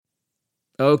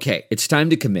Okay, it's time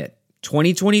to commit.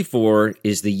 2024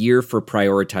 is the year for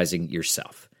prioritizing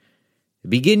yourself.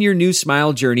 Begin your new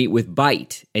smile journey with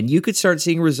Byte, and you could start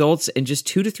seeing results in just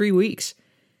 2 to 3 weeks.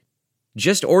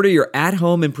 Just order your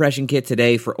at-home impression kit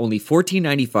today for only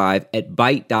 $14.95 at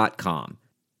Byte.com.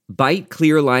 Byte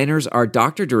clear liners are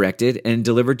doctor-directed and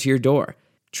delivered to your door.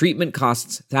 Treatment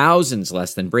costs thousands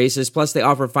less than braces, plus they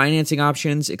offer financing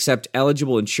options, accept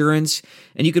eligible insurance,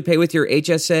 and you could pay with your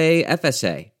HSA,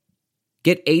 FSA.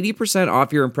 Get 80%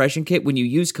 off your impression kit when you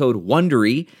use code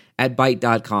WONDERY at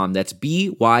Byte.com. That's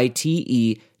BYTE.com.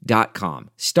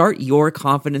 Start your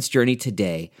confidence journey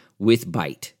today with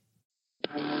Byte.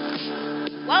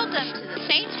 Welcome to the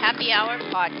Saints Happy Hour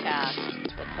podcast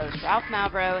with host Ralph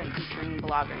Malbrough and featuring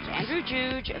bloggers Andrew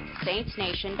Juge of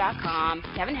SaintsNation.com,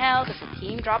 Kevin Held of The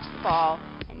Team Drops the Ball,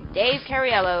 and Dave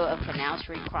Cariello of Canal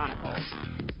Street Chronicles.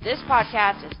 This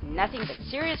podcast is nothing but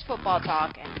serious football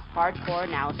talk and hardcore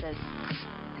analysis.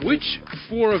 Which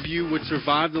four of you would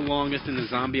survive the longest in the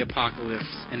zombie apocalypse,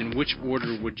 and in which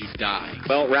order would you die?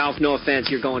 Well, Ralph, no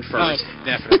offense, you're going first. Oh,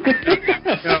 definitely.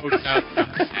 No.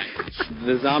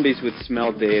 The zombies would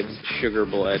smell Dave's sugar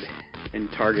blood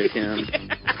and target him.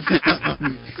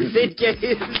 They'd get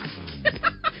his.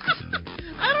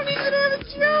 I don't even have a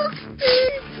joke,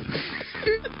 Dave.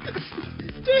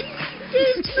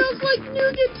 Dave smells like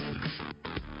nougat.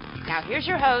 Now here's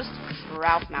your host,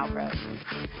 Ralph Malbrough.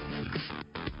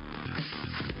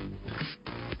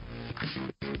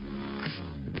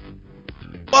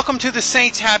 Welcome to the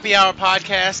Saints Happy Hour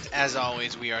podcast. As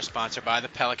always, we are sponsored by the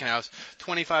Pelican House,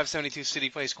 2572 City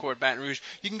Place Court, Baton Rouge.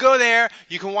 You can go there.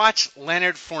 You can watch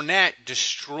Leonard Fournette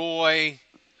destroy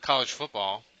college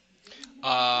football.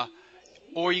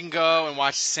 Or you can go and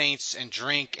watch Saints and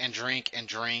drink and drink and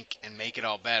drink and make it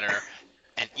all better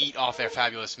and eat off their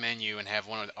fabulous menu and have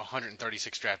one of the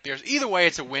 136 draft beers. Either way,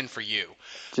 it's a win for you.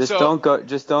 Don't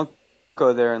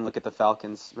go there and look at the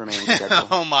Falcons' remaining schedule.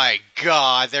 Oh my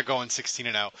God, they're going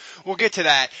 16-0. We'll get to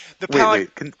that.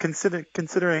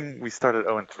 Considering we started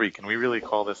 0-3, can we really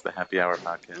call this the Happy Hour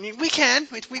podcast? I mean, we can.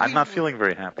 I'm not feeling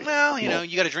very happy. Well,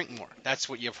 you got to drink more. That's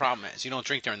what your problem is. You don't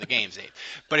drink during the games, Abe.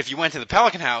 But if you went to the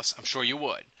Pelican House, I'm sure you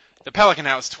would. The Pelican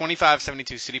House,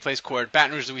 2572 City Place Court,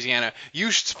 Baton Rouge, Louisiana.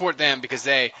 You should support them because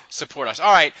they support us.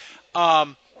 All right.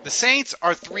 The Saints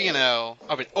are 3-0,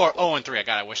 or 0-3.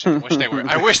 I wish they were.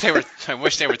 I wish they were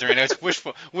 3-0. It's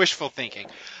wishful thinking.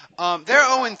 They're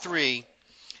 0-3,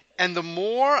 and the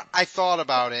more I thought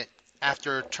about it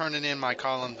after turning in my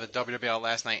column to WWL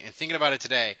last night and thinking about it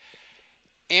today,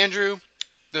 Andrew,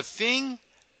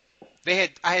 I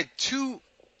had two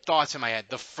thoughts in my head.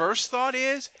 The first thought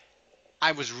is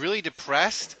I was really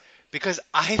depressed because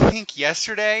I think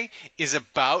yesterday is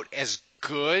about as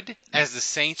good as the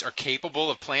Saints are capable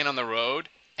of playing on the road,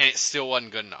 and it still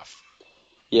wasn't good enough.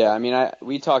 Yeah, I mean,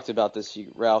 we talked about this.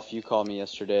 Ralph, you called me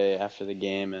yesterday after the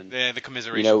game, and the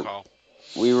commiseration call.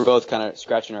 We were both kind of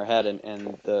scratching our head,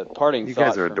 and the parting you thought. You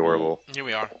guys are adorable. Here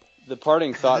we are. The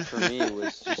parting thought for me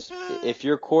was just if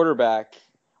your quarterback.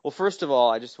 Well, first of all,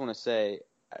 I just want to say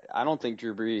I don't think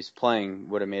Drew Brees playing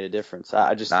would have made a difference.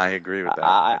 I agree with that.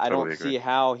 I don't see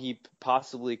how he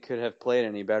possibly could have played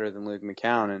any better than Luke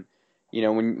McCown. And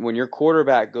when your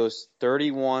quarterback goes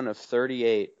 31 of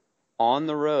 38 on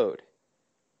the road,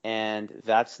 and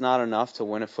that's not enough to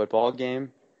win a football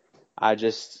game, I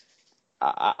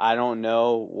don't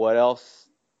know what else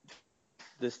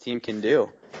this team can do.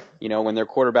 When their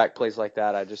quarterback plays like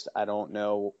that, I don't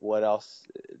know what else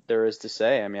there is to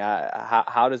say. I mean,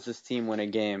 how does this team win a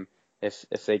game if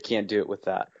they can't do it with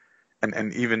that? And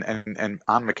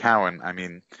on McCown, I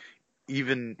mean,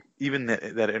 even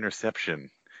that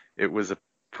interception, it was a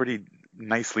pretty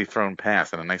nicely thrown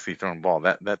pass and a nicely thrown ball.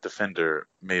 That defender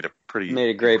made a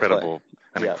incredible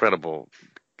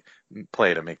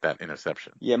play to make that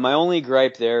interception. Yeah, my only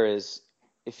gripe there is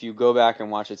if you go back and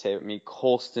watch the tape, I mean,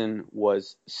 Colston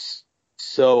was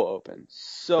so open,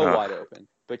 wide open.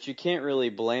 But you can't really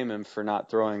blame him for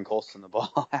not throwing Colston the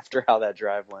ball after how that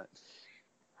drive went.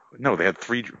 No, they had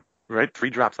three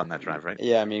drops on that drive, right?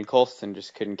 Yeah, I mean, Colston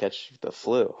just couldn't catch the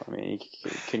flu. I mean, he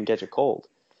couldn't catch a cold.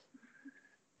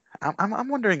 I'm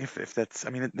wondering if that's,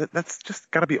 I mean, that's just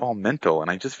got to be all mental,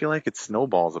 and I just feel like it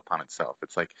snowballs upon itself.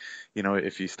 It's like,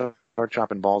 if you start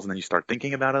dropping balls and then you start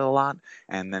thinking about it a lot,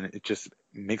 and then it just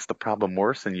makes the problem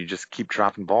worse, and you just keep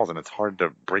dropping balls, and it's hard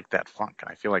to break that funk. And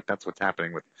I feel like that's what's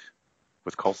happening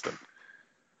with Colston.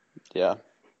 Yeah,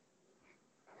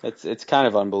 it's kind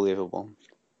of unbelievable.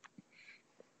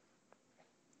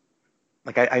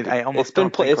 Like I almost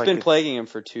it's been plaguing him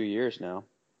for 2 years now.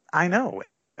 I know.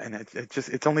 and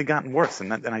it's only gotten worse.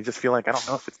 And I just feel like I don't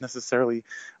know if it's necessarily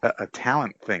a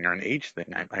talent thing or an age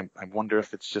thing. I wonder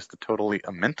if it's just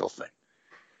a mental thing.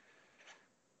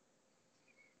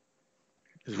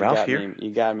 Is Ralph here?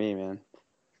 You got me, man.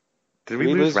 Did we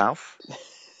lose Ralph?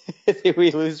 Did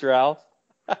we lose Ralph?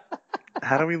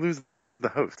 How do we lose the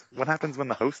host? What happens when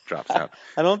the host drops out?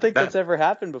 I don't think that's ever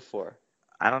happened before.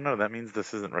 I don't know. That means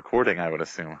this isn't recording, I would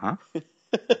assume, huh?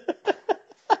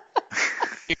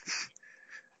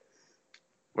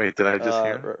 Wait, did I just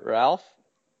hear? Ralph?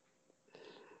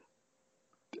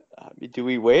 Do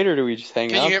we wait or do we just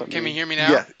hang up? Can you hear me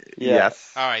now? Yeah.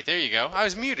 Yes. All right, there you go. I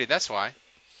was muted. That's why.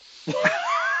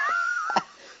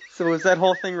 So was that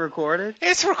whole thing recorded?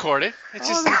 It's recorded. It's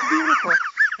just that's beautiful.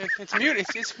 it's muted.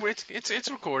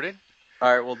 It's recorded.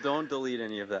 All right. Well, don't delete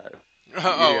any of that. Keep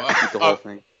the whole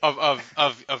thing.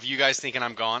 Of you guys thinking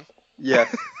I'm gone.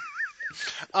 Yes.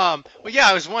 Well, yeah,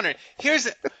 I was wondering.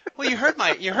 You heard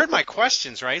my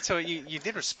questions, right? So you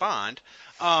did respond.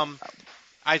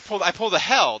 I pulled a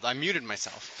held. I muted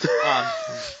myself.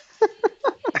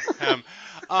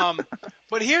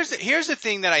 But here's the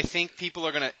thing that I think people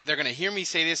are gonna hear me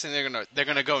say this and they're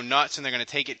gonna go nuts and they're gonna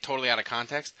take it totally out of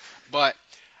context. But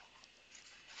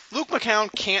Luke McCown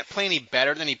can't play any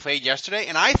better than he played yesterday,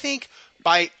 and I think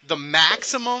by the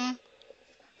maximum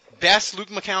best Luke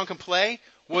McCown can play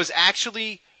was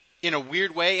actually, in a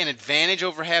weird way, an advantage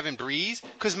over having Brees,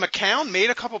 because McCown made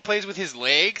a couple plays with his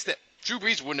legs that Drew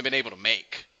Brees wouldn't have been able to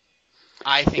make.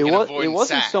 I think it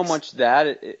wasn't sacks. so much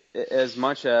that as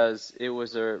much as it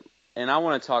was and I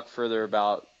want to talk further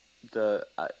about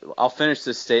I'll finish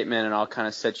this statement and I'll kind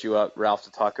of set you up, Ralph,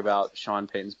 to talk about Sean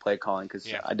Payton's play calling, because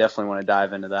I definitely want to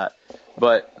dive into that.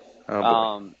 But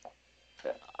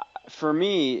for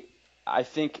me, I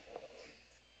think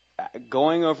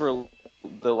going over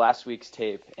the last week's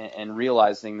tape and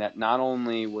realizing that not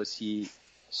only was he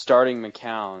starting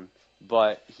McCown,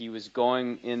 but he was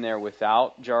going in there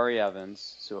without Jari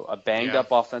Evans, so a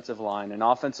banged-up offensive line, an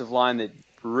offensive line that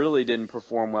really didn't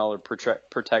perform well or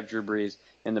protect Drew Brees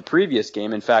in the previous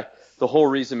game. In fact, the whole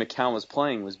reason McCown was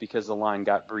playing was because the line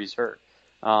got Brees hurt.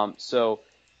 So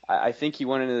I think he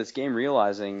went into this game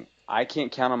realizing I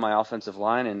can't count on my offensive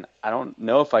line, and I don't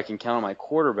know if I can count on my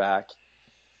quarterback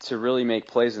to really make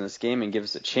plays in this game and give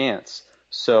us a chance.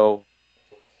 So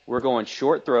we're going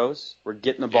short throws. We're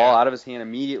getting the ball out of his hand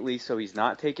immediately so he's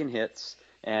not taking hits,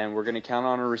 and we're going to count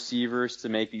on our receivers to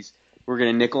make these – we're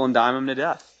going to nickel and dime them to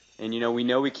death. And, we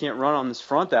know we can't run on this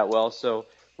front that well, so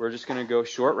we're just going to go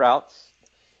short routes.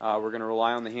 We're going to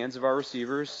rely on the hands of our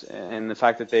receivers and the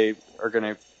fact that they are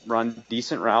going to run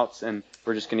decent routes, and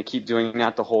we're just going to keep doing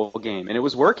that the whole game. And it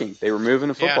was working. They were moving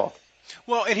the football. Yeah.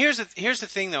 Well, and here's the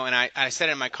thing, though, and I said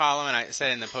it in my column and I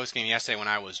said it in the postgame yesterday when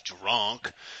I was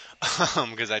drunk,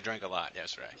 because I drank a lot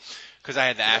yesterday. Because I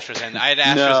had the Astros and I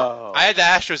had the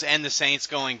Astros and the Saints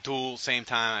going dual same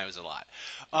time. It was a lot.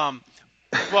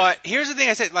 But here's the thing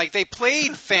I said, they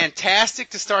played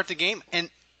fantastic to start the game, and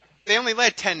they only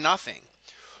led 10-0.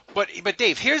 But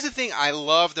Dave, here's the thing I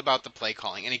loved about the play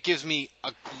calling, and it gives me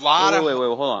a lot of... Wait,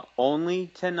 hold on.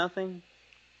 Only 10-0?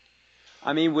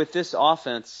 I mean, with this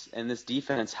offense and this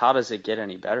defense, how does it get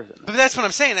any better than that? But that's what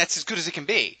I'm saying. That's as good as it can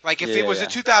be. If it was the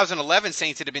 2011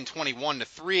 Saints, it'd have been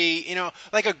 21-3.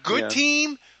 A good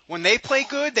team... When they play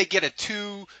good, they get a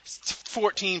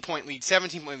 14-point lead,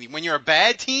 17-point lead. When you're a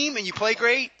bad team and you play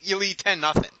great, you lead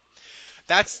 10-0.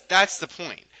 That's the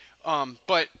point.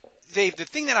 But Dave, the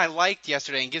thing that I liked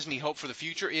yesterday and gives me hope for the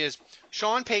future is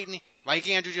Sean Payton, like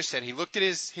Andrew just said, he looked at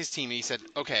his team and he said,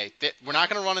 okay, we're not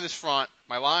going to run in this front.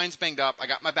 My line's banged up. I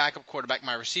got my backup quarterback.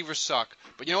 My receivers suck.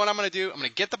 But you know what I'm going to do? I'm going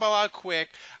to get the ball out quick.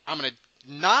 I'm going to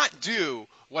not do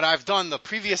what I've done the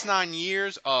previous 9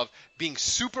 years of being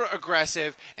super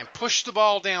aggressive and push the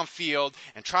ball downfield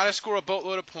and try to score a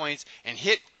boatload of points and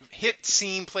hit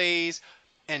seam plays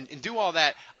and do all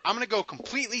that. I'm going to go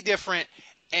completely different,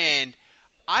 and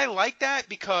I like that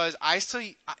because I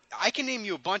can name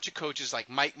you a bunch of coaches like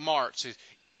Mike Martz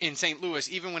in St. Louis.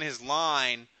 Even when his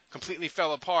line completely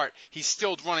fell apart, he's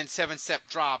still running 7-step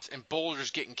drops and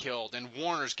Boulder's getting killed and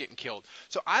Warner's getting killed.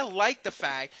 So I like the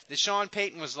fact that Sean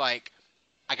Payton was like,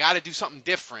 I got to do something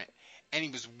different, and he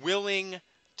was willing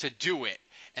to do it.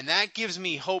 And that gives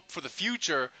me hope for the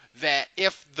future that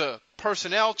if the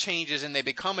personnel changes and they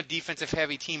become a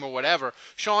defensive-heavy team or whatever,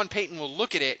 Sean Payton will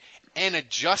look at it and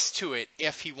adjust to it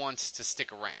if he wants to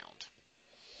stick around.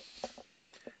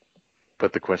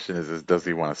 But the question is does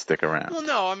he want to stick around? Well,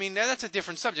 no, I mean, that's a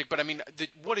different subject. But, I mean,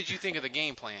 what did you think of the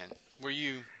game plan? Were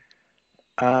you...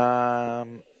 I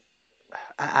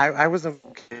was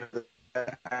okay.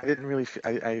 I didn't really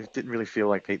feel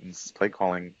like Payton's play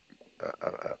calling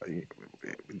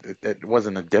it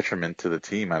wasn't a detriment to the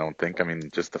team, I don't think. I mean,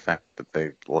 just the fact that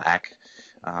they lack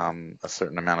a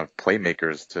certain amount of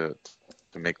playmakers to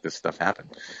make this stuff happen.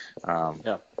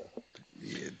 Yeah.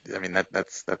 I mean,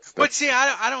 that's. But see,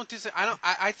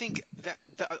 I think that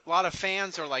a lot of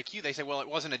fans are like you. They say, well, it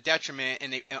wasn't a detriment,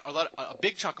 and a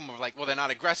big chunk of them are like, well, they're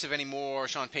not aggressive anymore.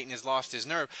 Sean Payton has lost his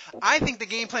nerve. I think the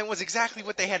game plan was exactly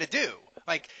what they had to do.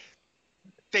 Like,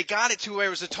 they got it to where it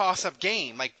was a toss-up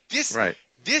game. Like this, Right.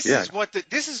 This Yeah. is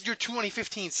this is your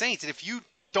 2015 Saints, and if you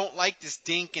don't like this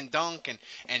dink and dunk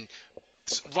and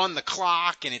run the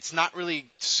clock, and it's not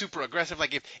really super aggressive.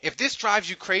 Like if this drives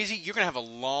you crazy, you're gonna have a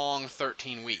long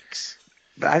 13 weeks.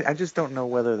 But I just don't know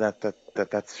whether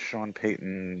that's Sean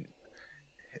Payton,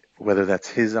 whether that's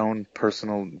his own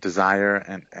personal desire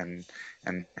and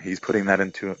he's putting that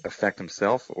into effect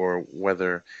himself, or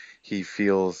whether he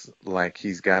feels like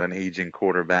he's got an aging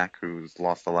quarterback who's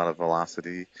lost a lot of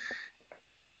velocity,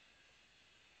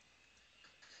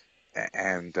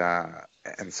 and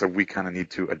so we kind of need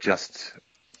to adjust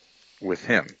with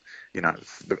him. You know,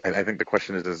 I think the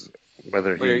question is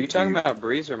whether Wait, are you talking about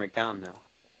Breeze or McCown now?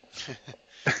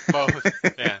 Both.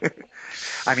 Yeah.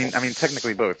 I mean,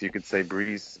 technically both. You could say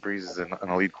Breeze is an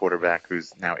elite quarterback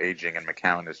who's now aging, and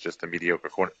McCown is just a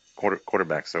mediocre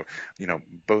quarterback. So, you know,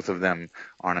 both of them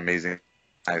aren't amazing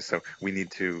guys. So we need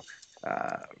to,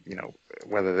 you know,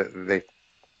 whether they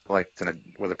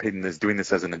whether Payton is doing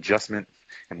this as an adjustment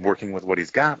and working with what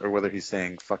he's got, or whether he's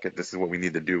saying, "Fuck it, this is what we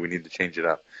need to do. We need to change it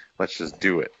up. Let's just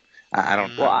do it." I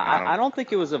don't. Well, I don't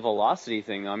think it was a velocity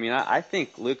thing, though. I mean, I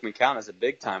think Luke McCown has a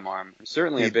big-time arm,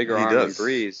 certainly a bigger arm than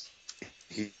Breeze.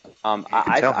 I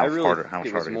really think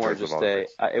it was more just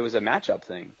it was a matchup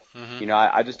thing. Mm-hmm. You know,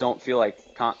 I just don't feel like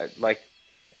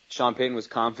Sean Payton was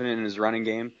confident in his running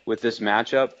game with this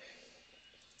matchup.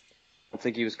 I don't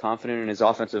think he was confident in his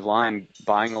offensive line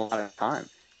buying a lot of time.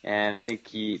 And I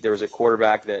think there was a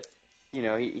quarterback that, you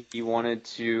know, he wanted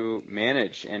to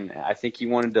manage, and I think he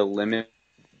wanted to limit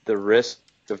the risk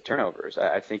of turnovers.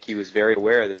 I think he was very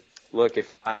aware that, look,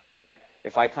 if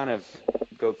I kind of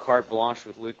go carte blanche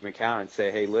with Luke McCown and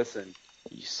say, hey, listen,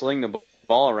 you sling the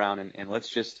ball around and let's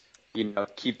just, you know,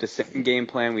 keep the same game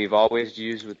plan we've always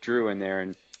used with Drew in there,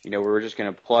 and, you know, we're just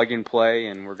going to plug and play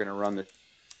and we're going to run the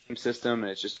system, and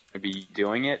it's just going to be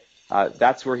doing it.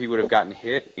 That's where he would have gotten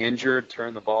hit, injured,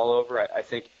 turned the ball over. I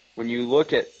think when you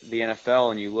look at the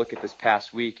NFL and you look at this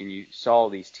past week and you saw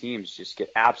these teams just get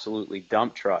absolutely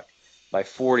dump trucked by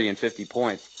 40 and 50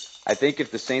 points, I think if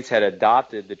the Saints had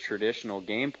adopted the traditional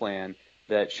game plan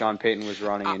that Sean Payton was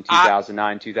running in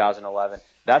 2009, 2011,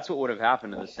 that's what would have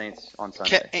happened to the Saints on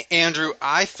Sunday. Andrew,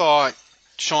 I thought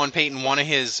Sean Payton, one of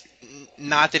his,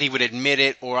 not that he would admit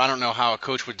it, or I don't know how a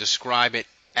coach would describe it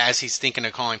as he's thinking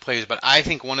of calling plays, but I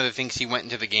think one of the things he went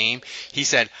into the game, he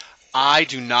said, I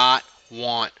do not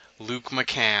want Luke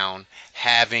McCown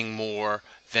having more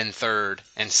than 3rd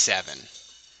and 7.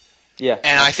 Yeah, and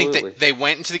absolutely. I think that they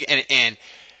went into the and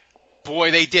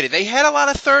boy, they did it. They had a lot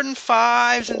of 3rd and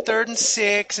 5s and 3rd and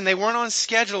 6, and they weren't on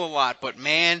schedule a lot. But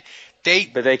man, they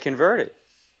converted.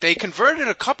 They converted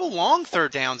a couple long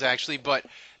 3rd downs actually, but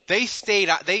they stayed.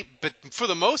 But for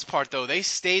the most part though, they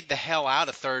stayed the hell out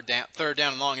of 3rd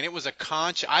down and long, and it was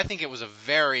I think it was a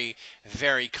very,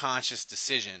 very conscious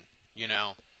decision. You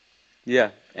know.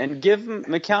 Yeah, and give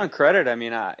McCown credit. I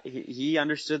mean, he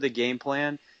understood the game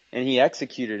plan and he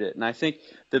executed it. And I think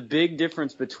the big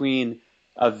difference between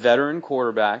a veteran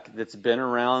quarterback that's been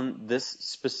around this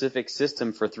specific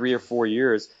system for 3 or 4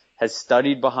 years, has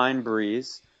studied behind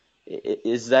Breeze,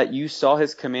 is that you saw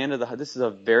his command of this is a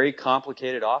very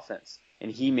complicated offense,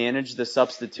 and he managed the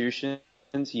substitutions,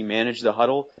 he managed the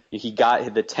huddle,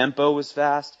 the tempo was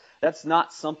fast. That's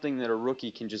not something that a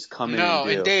rookie can just come in and do.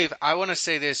 No, and Dave, I want to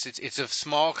say this. It's a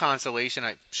small consolation.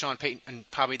 Sean Payton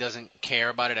probably doesn't care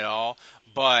about it at all,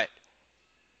 but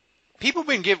people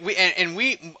have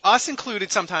been us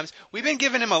included sometimes, we've been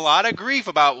giving him a lot of grief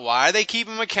about why they keep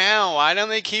McCown, why don't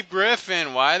they keep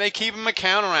Griffin, why are they keeping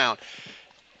McCown around.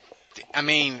 I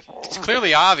mean, it's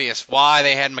clearly obvious why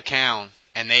they had McCown,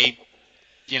 and they,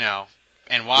 you know,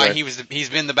 and why Right. he's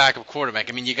been the backup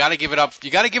quarterback. I mean, you got to give it up. You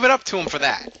got to give it up to him for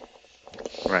that.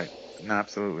 Right. No,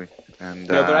 absolutely. And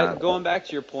No, but going back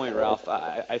to your point, Ralph,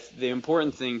 the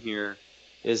important thing here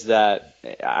is that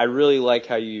I really like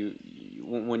how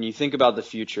when you think about the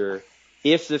future,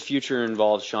 if the future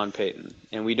involves Sean Payton,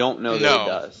 and we don't know that it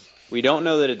does. We don't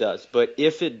know that it does, but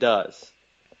if it does,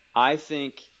 I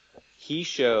think he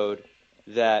showed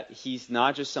that he's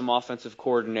not just some offensive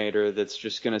coordinator that's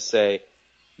just going to say,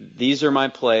 these are my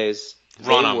plays,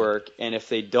 they work, and if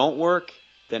they don't work,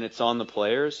 then it's on the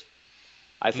players.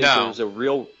 I think No. there was a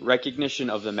real recognition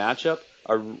of the matchup,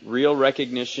 a real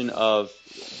recognition of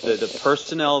the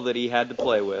personnel that he had to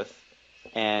play with,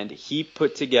 and he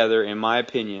put together, in my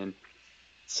opinion,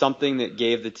 something that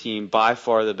gave the team by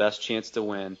far the best chance to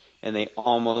win, and they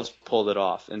almost pulled it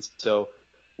off. And so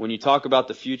when you talk about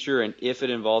the future and if it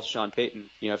involves Sean Payton,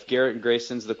 if Garrett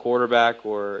Grayson's the quarterback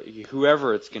or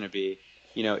whoever it's going to be,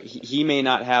 he may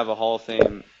not have a Hall of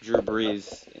Fame Drew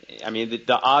Brees. I mean,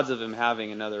 the odds of him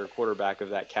having another quarterback of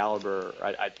that caliber,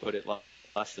 I'd put it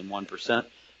less than 1%.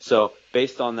 So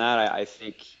based on that, I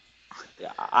think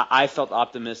I felt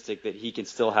optimistic that he can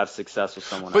still have success with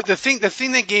someone else. But the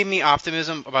thing that gave me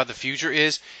optimism about the future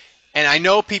is, and I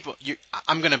know people,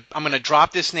 I'm gonna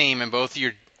drop this name and both of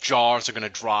your jaws are gonna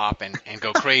drop and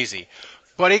go crazy.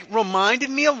 But it reminded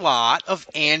me a lot of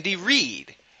Andy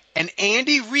Reid. And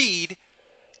Andy Reid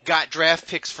got draft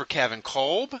picks for Kevin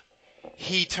Kolb.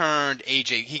 He got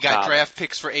draft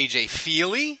picks for AJ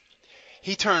Feely.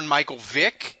 He turned Michael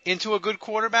Vick into a good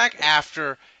quarterback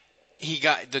after he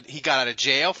got out of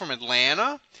jail from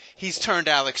Atlanta. He's turned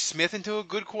Alex Smith into a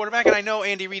good quarterback. And I know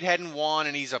Andy Reid hadn't won,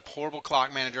 and he's a horrible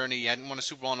clock manager, and he hadn't won a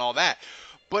Super Bowl and all that.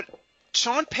 But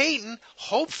Sean Payton,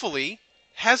 hopefully,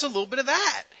 has a little bit of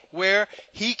that, where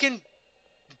he can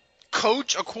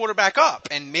coach a quarterback up.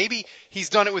 And maybe he's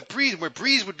done it with Brees, where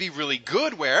Brees would be really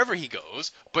good wherever he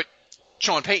goes, but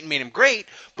Sean Payton made him great.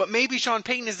 But maybe Sean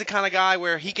Payton is the kind of guy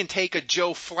where he can take a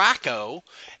Joe Flacco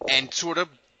and sort of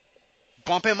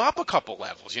bump him up a couple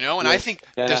levels, And Yeah. I think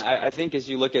I think as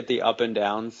you look at the up and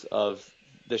downs of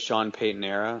the Sean Payton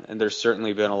era, and there's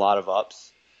certainly been a lot of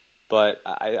ups, but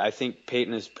I think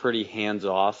Payton is pretty hands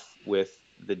off with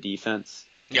the defense.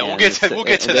 Yeah, we'll And get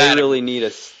to that. They really need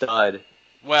a stud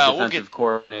Well, defensive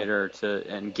coordinator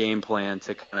and game plan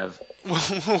to kind of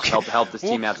help this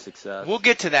team have success. We'll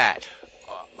get to that.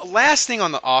 Last thing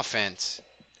on the offense,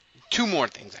 two more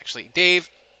things actually. Dave,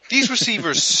 these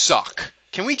receivers suck.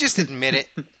 Can we just admit it?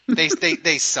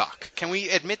 They suck. Can we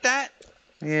admit that?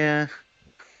 Yeah.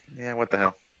 What the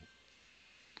hell?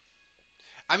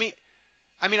 I mean,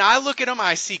 I look at him.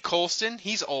 I see Colston.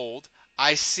 He's old.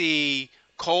 I see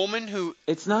Coleman, who...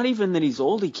 It's not even that he's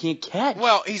old. He can't catch.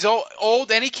 Well, he's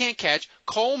old and he can't catch.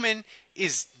 Coleman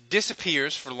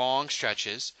disappears for long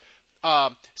stretches.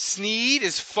 Snead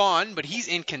is fun, but he's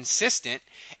inconsistent.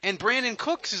 And Brandon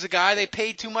Cooks is a guy they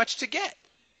paid too much to get.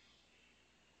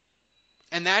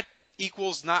 And that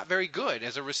equals not very good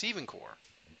as a receiving core.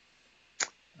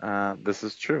 This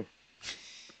is true.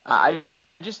 I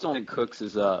just don't think Cooks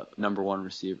is a number one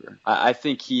receiver. I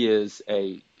think he is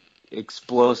a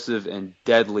explosive and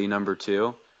deadly number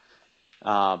two,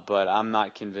 but I'm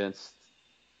not convinced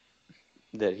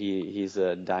that he's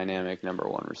a dynamic number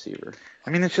one receiver.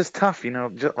 I mean, it's just tough,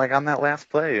 just like on that last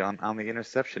play on the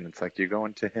interception. It's like you're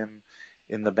going to him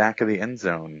in the back of the end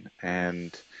zone,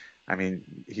 and I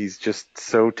mean, he's just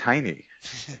so tiny.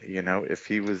 If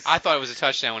he was, I thought it was a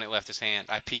touchdown when it left his hand.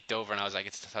 I peeked over and I was like,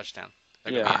 "It's a touchdown."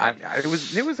 It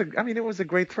was a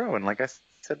great throw, and like I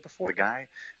said before, the guy,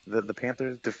 the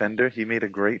Panthers defender, he made a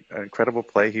great, incredible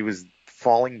play. He was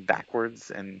falling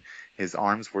backwards, and his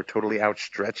arms were totally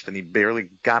outstretched, and he barely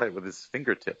got it with his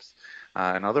fingertips.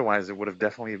 And otherwise, it would have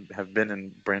definitely have been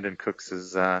in Brandon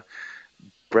Cooks's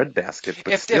breadbasket.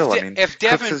 But if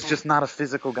Cooks is just not a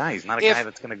physical guy. He's not a guy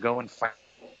that's going to go and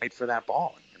fight for that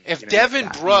ball. If Devin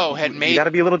Breaux had made... You got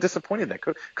to be a little disappointed that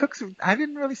Cooks... I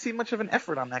didn't really see much of an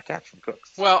effort on that catch from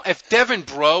Cooks. Well, if Devin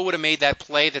Breaux would have made that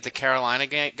play that the Carolina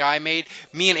guy made,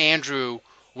 me and Andrew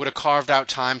would have carved out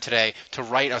time today to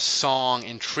write a song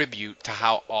in tribute to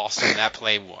how awesome that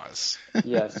play was.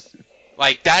 Yes.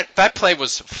 Like, that play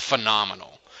was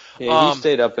phenomenal. Yeah, he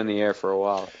stayed up in the air for a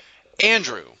while.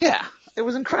 Andrew. Yeah, it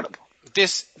was incredible.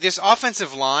 This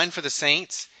offensive line for the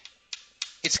Saints,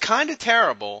 it's kind of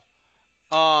terrible.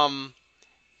 Can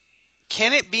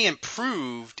it be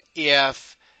improved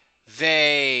if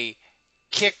they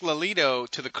kick Lolito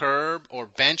to the curb or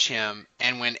bench him,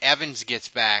 and when Evans gets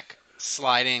back,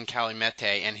 slide in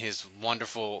Calimete and his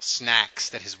wonderful snacks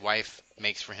that his wife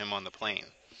makes for him on the plane?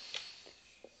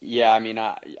 Yeah, I mean,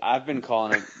 I've been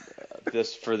calling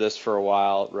this for a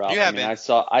while, Ralph. You have I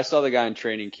saw the guy in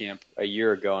training camp a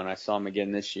year ago, and I saw him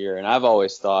again this year, and I've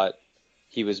always thought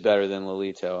he was better than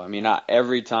Lolito. I mean,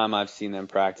 every time I've seen them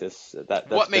practice, that's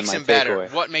what makes been my him better?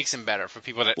 takeaway. What makes him better for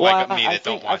people that like me that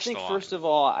don't watch the line? First of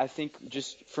all, I think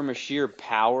just from a sheer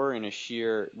power and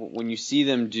when you see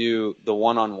them do the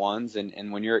one-on-ones,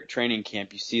 and when you're at training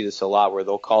camp, you see this a lot where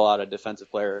they'll call out a defensive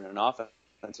player and an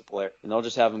offensive player, and they'll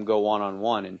just have them go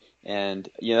one-on-one. And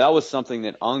that was something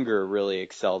that Unger really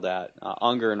excelled at.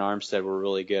 Unger and Armstead were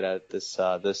really good at this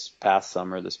past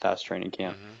summer, this past training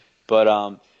camp. Mm-hmm.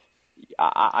 But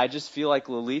I just feel like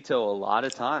Lolito a lot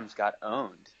of times got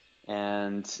owned,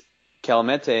 and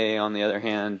Calamete, on the other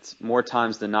hand, more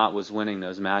times than not was winning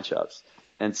those matchups.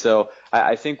 And so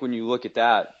I think when you look at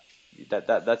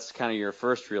that's kind of your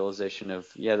first realization of,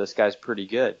 yeah, this guy's pretty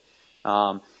good.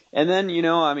 And then,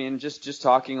 I mean, just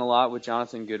talking a lot with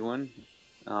Jonathan Goodwin,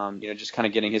 just kind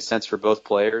of getting his sense for both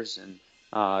players and,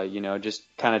 just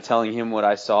kind of telling him what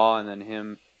I saw and then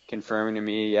him confirming to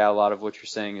me, yeah, a lot of what you're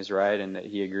saying is right and that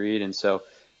he agreed. And so,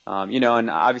 and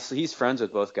obviously he's friends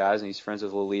with both guys and he's friends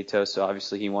with Lolito, so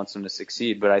obviously he wants them to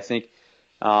succeed. But I think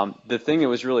the thing that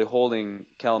was really holding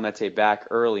Calamete back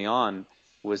early on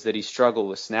was that he struggled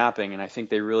with snapping, and I think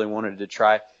they really wanted to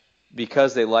try,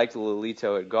 because they liked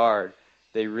Lolito at guard,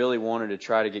 they really wanted to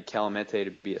try to get Calamete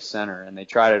to be a center, and they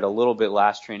tried it a little bit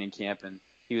last training camp, and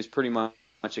he was pretty much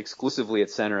exclusively at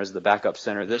center as the backup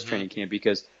center this training camp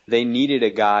because they needed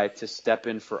a guy to step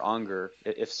in for Unger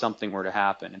if something were to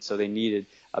happen, and so they needed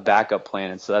a backup plan,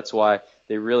 and so that's why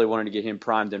they really wanted to get him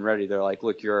primed and ready. They're like,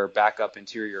 look, you're our backup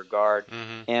interior guard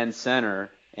and center,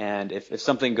 and if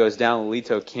something goes down,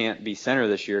 Lolito can't be center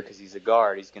this year because he's a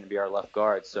guard. He's going to be our left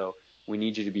guard, so we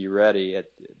need you to be ready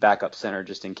at backup center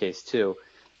just in case too.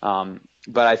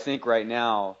 But I think right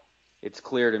now it's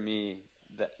clear to me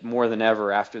that more than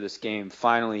ever after this game,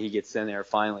 finally he gets in there,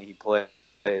 finally he plays.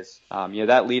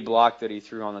 That lead block that he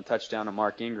threw on the touchdown to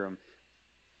Mark Ingram,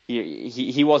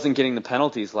 he wasn't getting the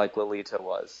penalties like Lolito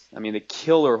was. I mean, the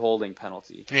killer holding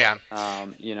penalty. Yeah.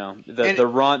 The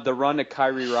run to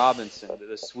Kyrie Robinson,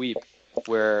 the sweep,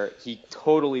 where he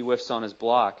totally whiffs on his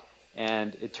block,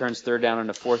 and it turns third down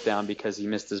into fourth down because he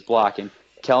missed his block. And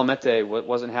Calamete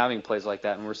wasn't having plays like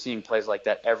that, and we're seeing plays like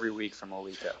that every week from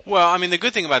Lolito. Well, I mean, the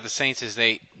good thing about the Saints is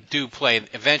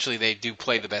eventually they do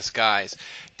play the best guys.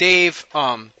 Dave,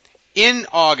 in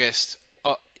August,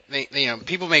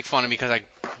 people make fun of me because I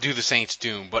do the Saints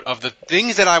doom, but of the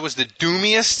things that I was the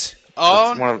doomiest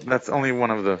of... That's only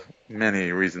one of the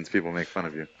many reasons people make fun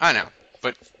of you. I know,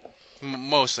 but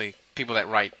mostly people that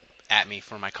write at me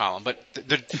for my column. But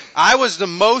I was the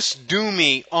most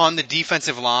doomy on the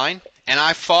defensive line, and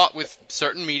I fought with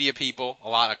certain media people,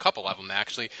 a couple of them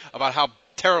actually, about how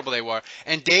terrible they were.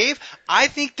 And Dave, I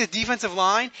think the defensive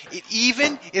line, it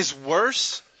even is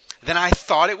worse than I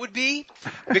thought it would be,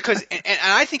 because and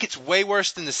I think it's way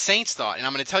worse than the Saints thought, and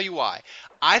I'm going to tell you why.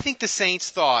 I think the Saints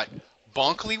thought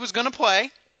Bunkley was going to play,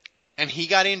 and he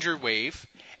got injured wave,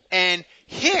 and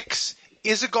Hicks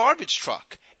is a garbage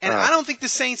truck. And I don't think the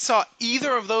Saints saw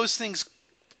either of those things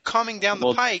coming down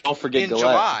the pike in Gillette.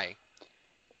 July.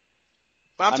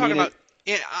 But I'm talking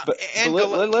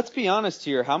about... let's be honest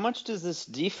here. How much does this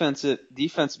defense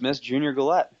miss Junior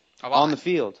Gillette on the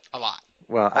field? A lot.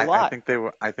 Well, I think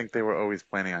they were always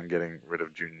planning on getting rid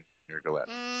of Junior Gillette.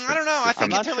 I don't know. I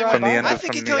think until he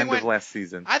went of last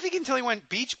season. I think until he went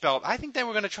beach belt, I think they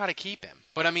were going to try to keep him.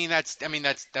 But I mean that's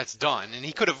done, and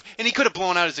he could have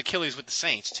blown out his Achilles with the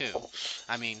Saints too.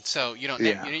 I mean, so you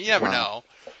never know.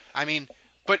 I mean,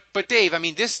 but Dave, I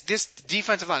mean this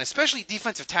defensive line, especially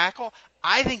defensive tackle,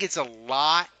 I think it's a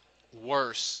lot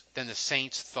worse than the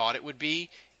Saints thought it would be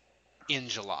in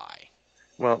July.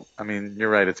 Well, I mean, you're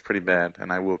right. It's pretty bad,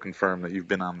 and I will confirm that you've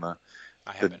been on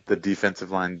the defensive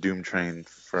line doom train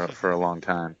for a long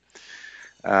time.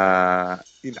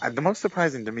 The most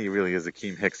surprising to me really is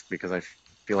Akeem Hicks, because I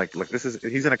feel like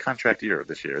he's in a contract year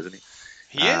this year, isn't he?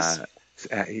 He is.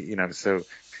 So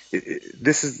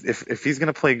this is if he's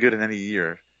going to play good in any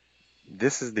year,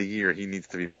 this is the year he needs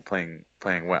to be playing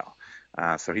well,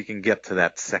 so he can get to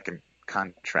that second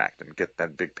contract and get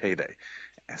that big payday.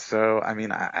 So, I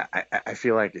mean, I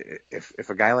feel like if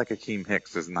a guy like Akeem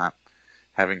Hicks is not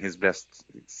having his best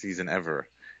season ever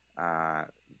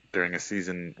during a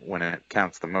season when it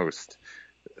counts the most,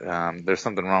 there's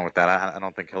something wrong with that. I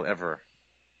don't think he'll ever.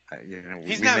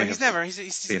 He's never.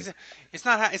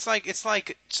 It's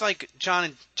like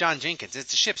John Jenkins.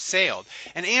 It's a ship sailed.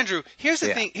 And Andrew, here's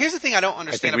the thing. Here's the thing I don't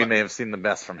understand. I think we may have seen the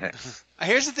best from Hicks.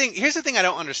 Here's the thing I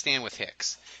don't understand with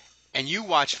Hicks. And you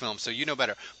watch film, so you know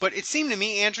better. But it seemed to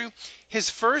me, Andrew, his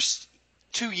first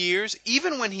 2 years,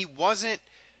 even when he wasn't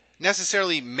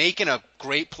necessarily making a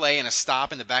great play and a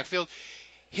stop in the backfield,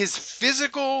 his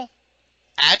physical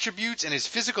attributes and his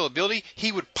physical ability,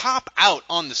 he would pop out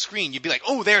on the screen. You'd be like,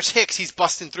 oh, there's Hicks. He's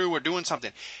busting through or doing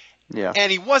something. Yeah. And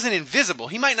he wasn't invisible.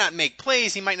 He might not make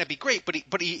plays. He might not be great.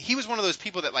 But he was one of those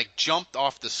people that, like, jumped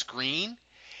off the screen.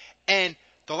 And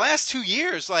the last 2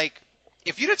 years, like,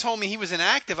 if you'd have told me he was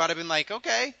inactive, I'd have been like,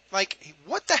 okay, like,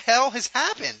 what the hell has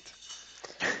happened?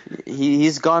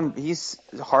 He's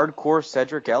hardcore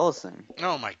Cedric Ellison.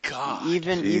 Oh my God!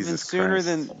 Even sooner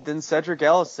than Cedric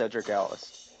Ellis.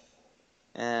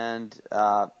 And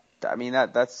I mean,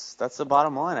 that's the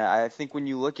bottom line. I think when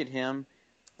you look at him,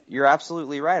 you're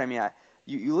absolutely right. I mean,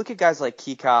 you look at guys like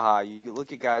Kikaha, you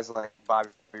look at guys like Bobby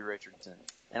Richardson,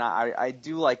 and I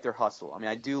do like their hustle. I mean,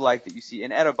 I do like that you see,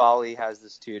 and Edebali has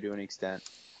this too to an extent.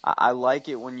 I like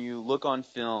it when you look on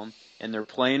film and they're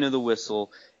playing to the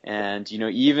whistle, and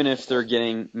even if they're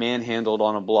getting manhandled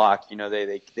on a block,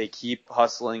 they keep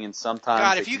hustling, and sometimes.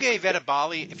 God, if you made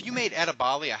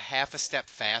Edebali a half a step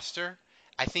faster,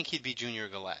 I think he'd be Junior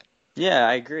Galette. Yeah,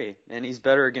 I agree, and he's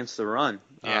better against the run.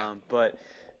 Yeah. But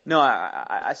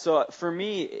no, so for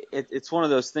me, it's one of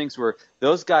those things where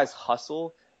those guys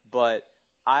hustle, but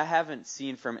I haven't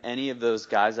seen from any of those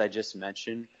guys I just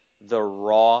mentioned the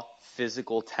raw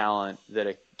physical talent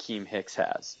that Akeem Hicks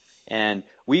has. And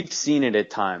we've seen it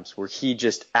at times where he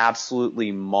just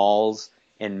absolutely mauls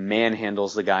and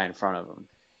manhandles the guy in front of him.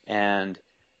 And,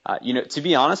 to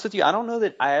be honest with you, I don't know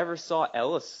that I ever saw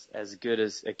Ellis as good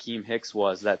as Akeem Hicks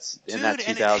was. That's in that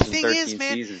 2013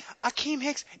 season. Akeem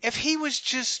Hicks, if he was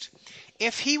just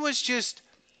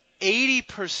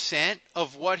 80%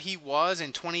 of what he was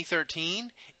in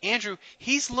 2013, Andrew,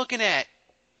 he's looking at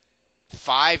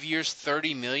 5 years,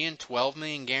 $30 million, $12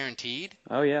 million guaranteed.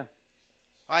 Oh yeah.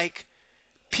 Like,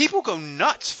 people go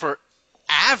nuts for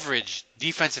average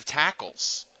defensive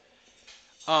tackles.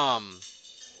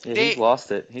 He's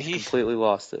lost it. He's completely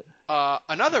lost it.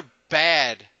 Another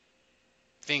bad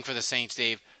thing for the Saints,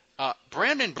 Dave.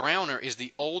 Brandon Browner is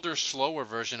the older, slower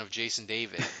version of Jason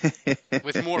David,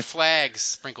 with more flags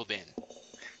sprinkled in.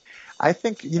 I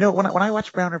think when I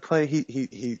watch Browner play,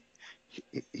 he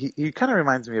kind of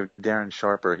reminds me of Darren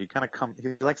Sharper. He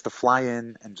likes to fly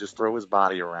in and just throw his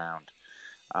body around.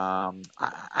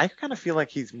 I kind of feel like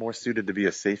he's more suited to be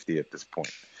a safety at this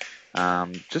point.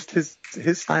 Just his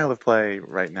style of play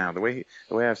right now, the way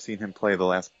I've seen him play the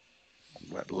last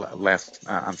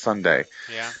on Sunday.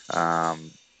 Yeah.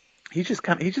 He just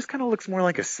kind of looks more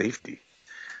like a safety.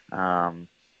 But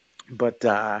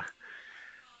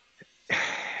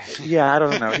yeah, I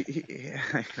don't know.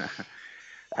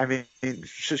 I mean,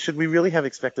 should we really have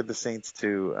expected the Saints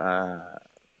to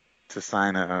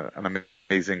sign an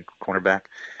amazing cornerback?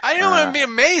 I don't want him to be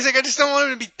amazing. I just don't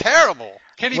want him to be terrible.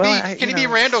 Can he be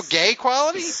Randall Gay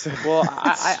quality? Well,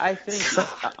 I think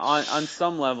on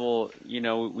some level,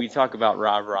 we talk about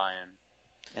Rob Ryan,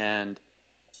 and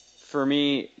for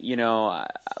me,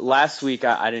 last week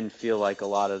I didn't feel like a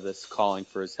lot of this calling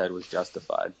for his head was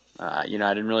justified. I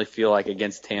didn't really feel like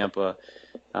against Tampa.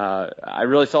 I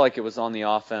really felt like it was on the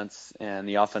offense and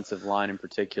the offensive line in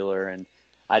particular, and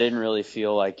I didn't really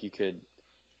feel like you could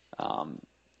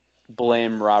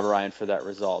blame Rob Ryan for that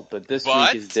result. But this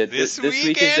week is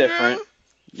different.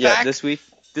 Yeah, this week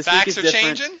is different.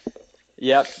 Changing?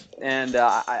 Yep, and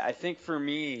I think for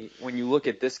me, when you look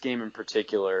at this game in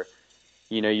particular,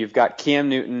 you've got Cam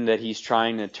Newton that he's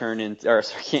trying to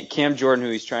Cam Jordan,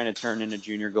 who he's trying to turn into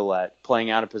Junior Galette,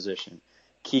 playing out of position.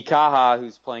 Kikaha,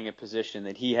 who's playing a position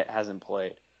that he hasn't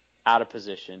played, out of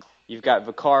position. You've got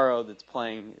Vaccaro that's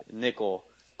playing nickel,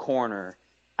 corner,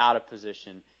 out of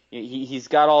position. He's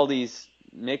got all these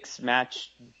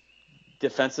mix-match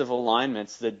defensive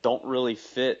alignments that don't really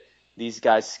fit these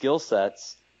guys' skill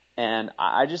sets. And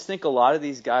I just think a lot of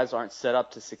these guys aren't set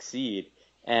up to succeed.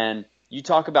 And you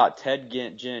talk about Ted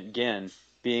Ginn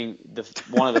being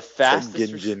one of the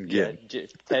fastest.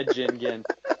 Ted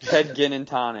Ginn and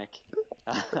Tonic.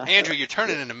 Andrew, you're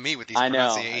turning into me with these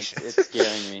pronunciations. I know. It's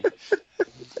scaring me.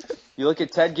 You look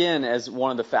at Ted Ginn as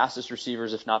one of the fastest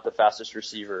receivers, if not the fastest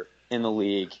receiver in the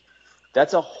league.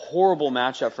 That's a horrible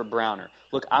matchup for Browner.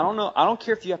 Look, I don't know. I don't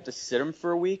care if you have to sit him for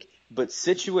a week, but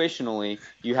situationally,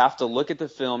 you have to look at the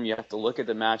film, you have to look at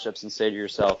the matchups and say to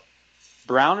yourself,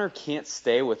 Browner can't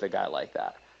stay with a guy like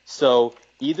that. So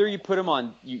either you put him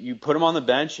on you put him on the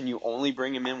bench and you only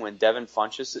bring him in when Devin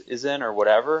Funchess is in or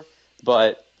whatever,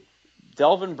 but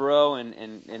Delvin Breaux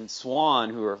and Swan,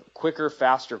 who are quicker,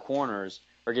 faster corners,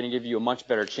 are going to give you a much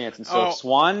better chance. And so if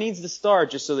Swan needs to start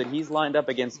just so that he's lined up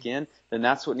against Ginn, then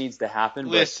that's what needs to happen.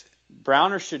 But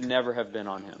Browner should never have been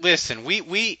on him. Listen,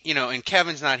 we and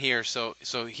Kevin's not here, so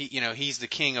he he's the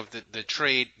king of the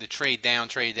trade down.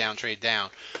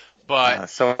 But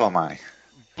so am I.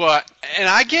 And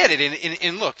I get it.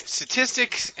 And look,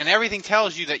 statistics and everything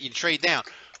tells you that you trade down.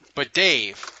 But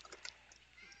Dave,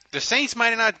 the Saints might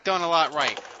have not done a lot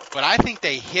right, but I think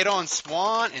they hit on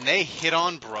Swan and they hit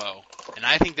on Breaux. And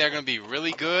I think they're going to be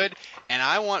really good, and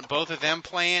I want both of them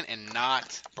playing and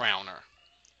not Browner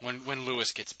when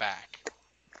Lewis gets back.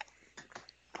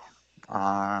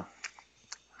 You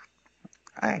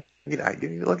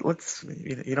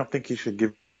don't think you should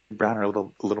give Browner a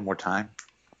little more time?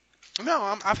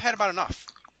 No, I've had about enough.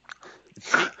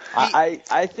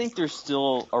 I think there's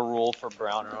still a role for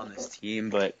Browner on this team,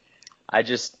 but I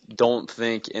just don't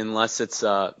think unless it's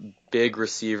a big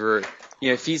receiver.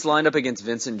 If he's lined up against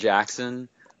Vincent Jackson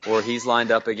or he's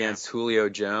lined up against Julio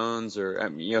Jones or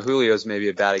Julio's maybe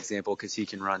a bad example because he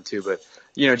can run too, but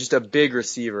just a big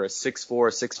receiver, a 6'4",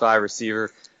 6'5"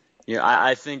 receiver.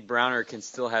 I think Browner can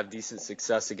still have decent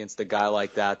success against a guy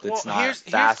like that that's not a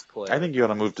fast player. I think you ought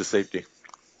to move to safety.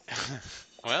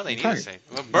 Well, they need to say.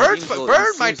 Well, Bird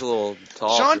might. A little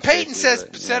tall Sean for Payton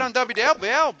safety, said on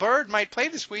WWL, Bird might play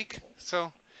this week.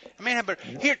 So, I mean, but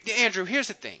here, Andrew, here's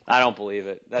the thing. I don't believe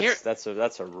it. That's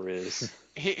a ruse.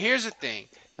 Here's the thing.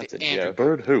 That's a Andrew, joke.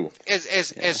 Bird who?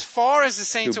 As far as the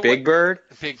Saints are, Big Bird.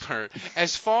 Big Bird.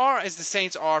 As far as the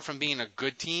Saints are from being a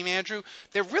good team, Andrew,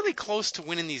 they're really close to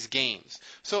winning these games.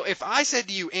 So if I said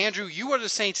to you, Andrew, you are the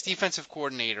Saints defensive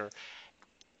coordinator,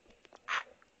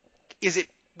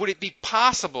 would it be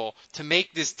possible to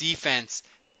make this defense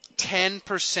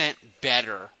 10%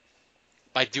 better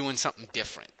by doing something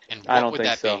different? And what would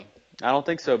that be? I don't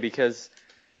think so because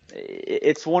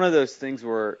it's one of those things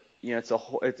where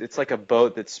it's like a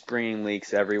boat that's springing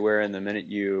leaks everywhere, and the minute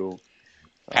you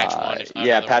patch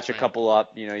a couple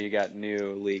up, you got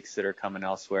new leaks that are coming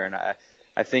elsewhere. And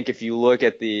I think if you look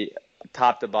at the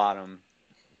top to bottom,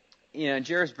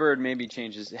 Jairus Byrd maybe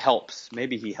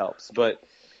helps, but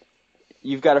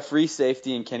you've got a free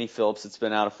safety in Kenny Phillips that's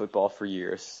been out of football for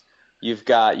years. You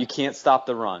can't stop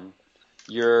the run.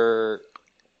 Your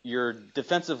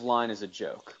defensive line is a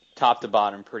joke, top to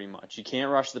bottom pretty much. You can't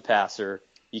rush the passer.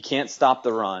 You can't stop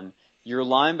the run. Your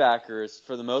linebackers,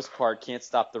 for the most part, can't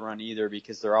stop the run either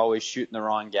because they're always shooting the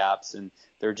wrong gaps and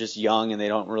they're just young and they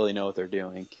don't really know what they're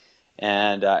doing.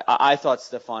 And I thought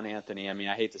Stephon Anthony,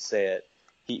 I hate to say it,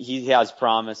 he has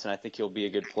promise and I think he'll be a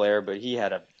good player, but he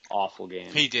had an awful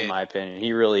game. He did. In my opinion.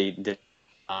 He really did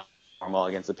not perform well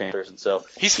against the Panthers. And so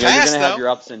he's you're fast, going to have your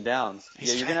ups and downs.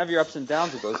 You're going to have your ups and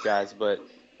downs with those guys, but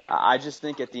I just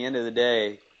think at the end of the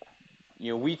day,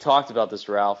 we talked about this,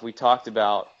 Ralph. We talked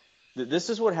about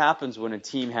this is what happens when a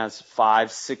team has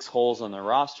 5-6 holes on their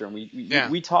roster. And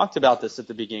we talked about this at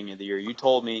the beginning of the year. You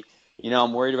told me,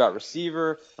 I'm worried about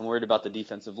receiver. I'm worried about the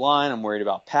defensive line. I'm worried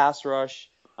about pass rush.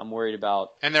 I'm worried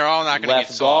about and they're all not going to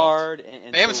get guard. Solved.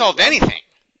 And they haven't solved anything.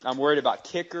 I'm worried about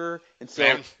kicker. And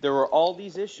so there were all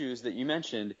these issues that you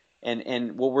mentioned.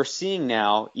 And what we're seeing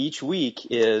now each week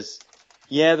is,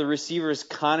 the receivers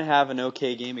kind of have an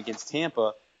okay game against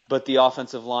Tampa, but the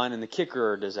offensive line and the kicker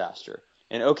are a disaster.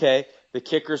 And the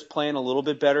kicker's playing a little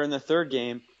bit better in the third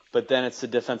game, but then it's the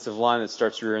defensive line that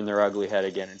starts rearing their ugly head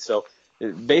again. And so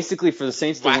basically for the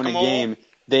Saints to win a game,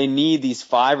 they need these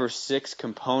 5 or 6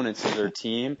 components of their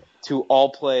team to all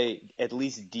play at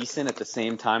least decent at the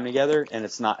same time together, and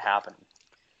it's not happening.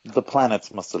 The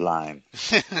planets must align.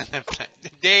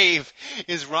 Dave,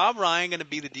 is Rob Ryan going to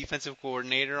be the defensive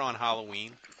coordinator on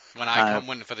Halloween when I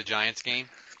come for the Giants game?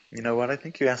 You know what? I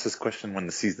think you asked this question when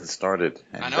the season started.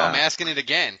 And, I know. I'm asking it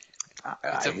again.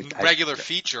 It's a regular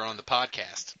feature on the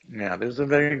podcast. Yeah, there's a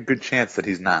very good chance that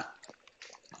he's not.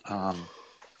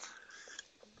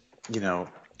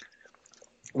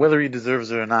 Whether he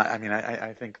deserves it or not,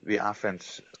 I think the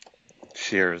offense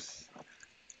shares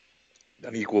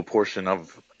an equal portion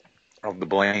of the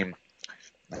blame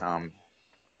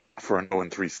for an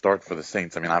 0-3 start for the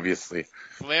Saints. Obviously.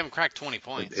 Well, they haven't cracked 20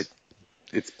 points.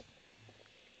 It's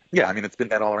been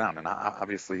that all around, and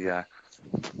obviously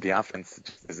the offense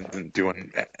just isn't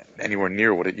doing anywhere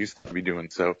near what it used to be doing.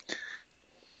 So,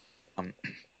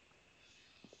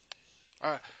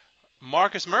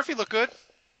 Marcus Murphy looked good.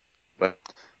 But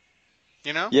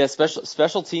yeah,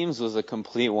 special teams was a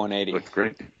complete 180. Looked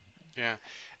great. Yeah.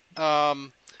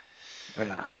 I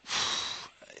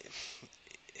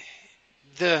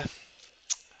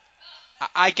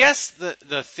guess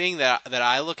the thing that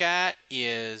I look at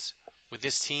is with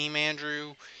this team,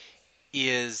 Andrew,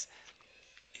 is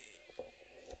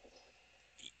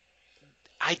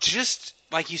I just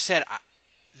like you said,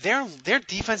 their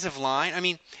defensive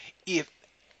line. If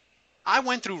I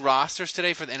went through rosters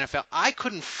today for the NFL, I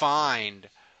couldn't find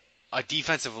a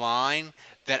defensive line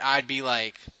that I'd be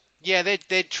like, yeah,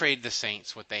 they'd trade the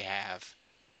Saints what they have.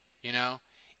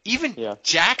 Even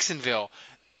Jacksonville,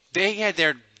 they had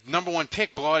their number 1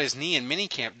 pick blow out his knee in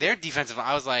minicamp. Their defensive line,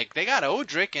 I was like, they got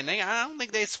Odrick, and I don't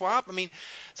think they swap.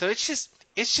 So it's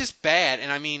just bad.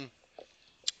 And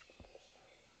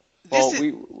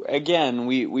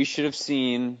we should have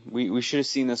seen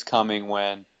this coming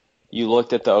when you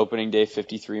looked at the opening day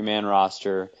 53-man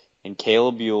roster and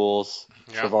Caleb Ewells,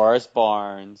 Travaris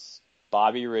Barnes,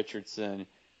 Bobby Richardson,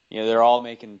 they're all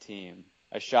making the team.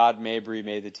 Ashad Mabry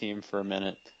made the team for a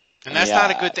minute. And that's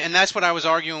not a good thing. And that's what I was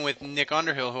arguing with Nick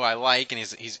Underhill, who I like, and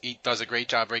he does a great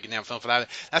job breaking down film for that.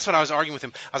 That's what I was arguing with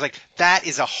him. I was like, that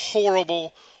is a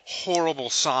horrible, horrible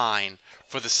sign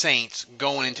for the Saints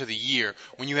going into the year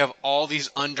when you have all these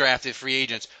undrafted free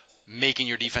agents making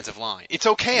your defensive line. It's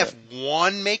okay if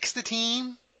one makes the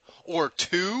team or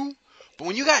two, but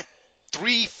when you got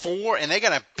 3, 4, and they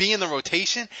got to be in the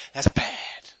rotation, that's bad.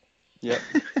 Yep.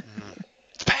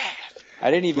 It's bad. I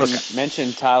didn't even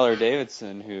mention Tyler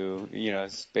Davidson, who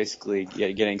is basically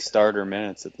getting starter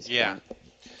minutes at this point.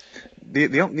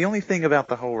 The only thing about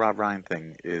the whole Rob Ryan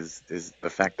thing is the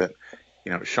fact that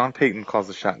Sean Payton calls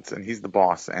the shots and he's the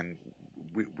boss, and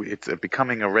it's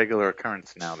becoming a regular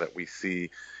occurrence now that we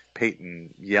see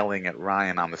Payton yelling at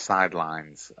Ryan on the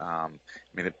sidelines.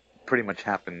 It pretty much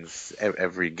happens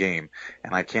every game,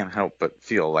 and I can't help but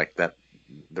feel like that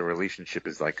the relationship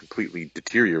is like completely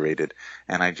deteriorated,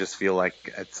 and I just feel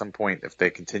like at some point, if they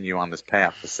continue on this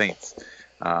path, the Saints,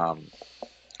 and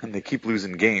they keep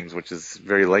losing games, which is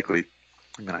very likely,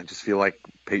 I just feel like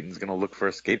Peyton's going to look for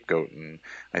a scapegoat, and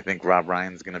I think Rob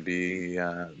Ryan's going to be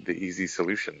the easy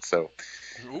solution. So,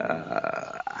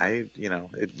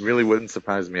 it really wouldn't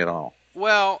surprise me at all.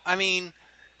 Well,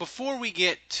 before we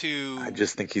get to, I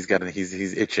just think he's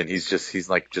itching. He's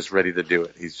like just ready to do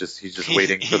it. He's just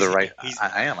waiting for the right.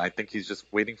 I think he's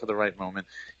just waiting for the right moment.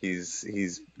 I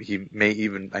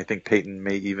think Peyton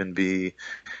may even be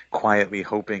quietly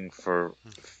hoping for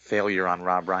failure on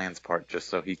Rob Ryan's part, just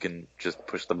so he can just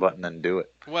push the button and do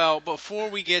it. Well, before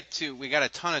we get to, we got a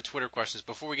ton of Twitter questions.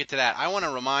 Before we get to that, I want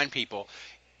to remind people,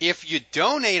 if you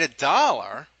donate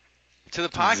 $1 to the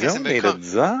podcast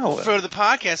for the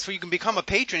podcast, so you can become a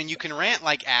patron and you can rant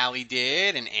like Allie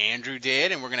did and Andrew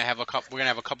did, and we're gonna have a couple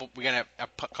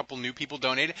new people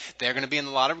donated. They're gonna be in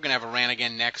the lottery. We're gonna have a rant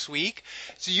again next week.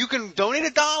 So you can donate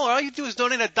 $1. All you do is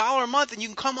donate $1 a month, and you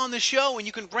can come on the show and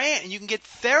you can rant and you can get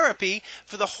therapy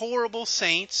for the horrible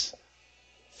Saints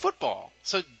football.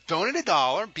 So donate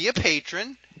 $1, be a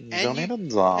patron, and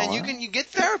you get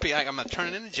therapy. I'm gonna turn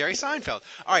it into Jerry Seinfeld.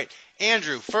 All right.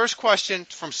 Andrew, first question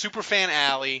from Superfan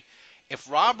Alley. If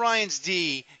Rob Ryan's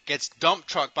D gets dump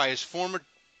trucked by his former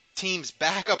team's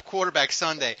backup quarterback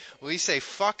Sunday, will he say,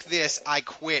 fuck this, I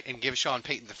quit, and give Sean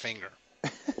Payton the finger?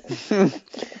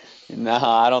 No,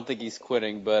 I don't think he's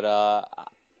quitting, but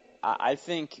I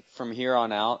think from here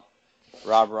on out,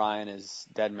 Rob Ryan is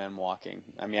dead men walking.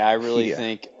 I really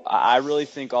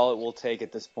think all it will take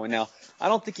at this point. Now, I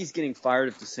don't think he's getting fired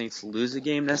if the Saints lose a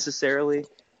game necessarily.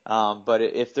 But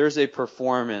if there's a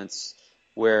performance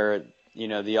where,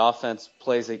 the offense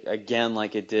plays again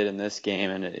like it did in this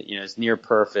game and it's near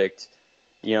perfect,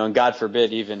 and God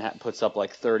forbid even puts up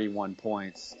like 31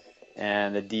 points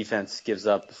and the defense gives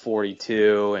up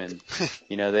 42 and,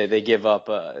 they give up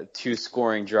 2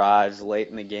 scoring drives late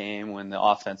in the game when the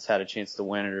offense had a chance to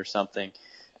win it or something,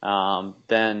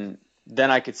 then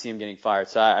I could see him getting fired.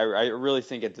 So I really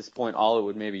think at this point all it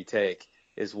would maybe take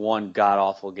is one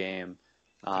god-awful game.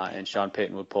 And Sean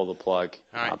Payton would pull the plug,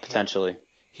 potentially.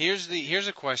 Here's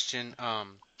a question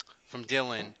from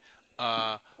Dylan.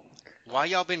 Why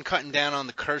y'all been cutting down on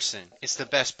the cursing? It's the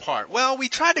best part. Well, we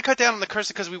tried to cut down on the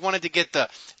cursing because we wanted to get the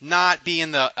not be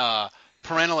in the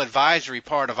parental advisory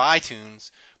part of iTunes,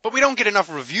 but we don't get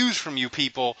enough reviews from you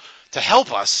people to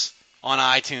help us on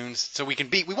iTunes, so we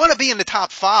want to be in the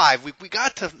top 5. We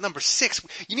got to number 6.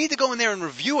 You need to go in there and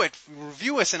review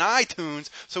us in iTunes,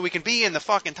 so we can be in the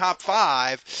fucking top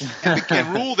 5 and we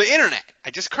can rule the internet. I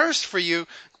just cursed for you.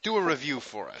 Do a review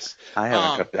for us. I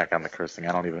haven't cut back on the cursing.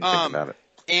 I don't even think about it.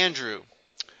 Andrew,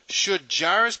 should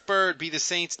Jairus Byrd be the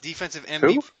Saints' defensive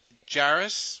MVP? Who?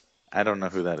 Jairus? I don't know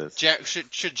who that is.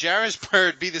 Should Jairus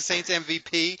Byrd be the Saints'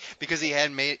 MVP because he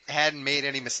hadn't made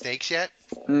any mistakes yet?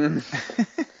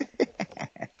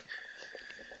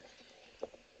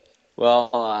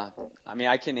 Well,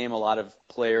 I can name a lot of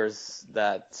players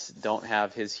that don't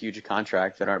have his huge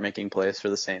contract that aren't making plays for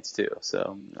the Saints too.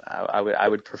 So I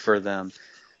would prefer them.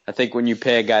 I think when you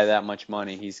pay a guy that much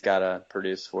money, he's got to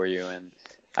produce for you. And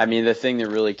the thing that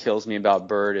really kills me about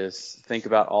Bird is think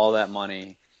about all that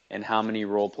money and how many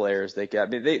role players they got.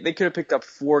 They could have picked up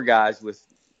 4 guys with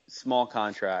small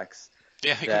contracts.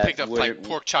 Yeah, they could have picked up like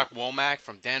Pork Chop Womack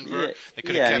from Denver. Yeah, they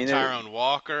could have kept Tyrone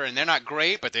Walker, and they're not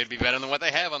great, but they'd be better than what they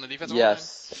have on the defensive line.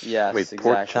 Yes, wait, exactly.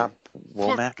 Pork Chop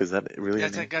Womack, is that really?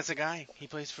 That's a guy. He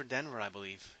plays for Denver, I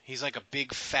believe. He's like a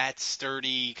big, fat,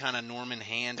 sturdy, kind of Norman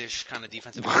Handish kind of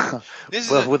defensive lineman.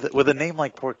 With a name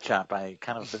like Pork Chop, I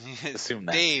kind of assume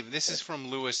that. Dave, this is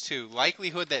from Lewis too.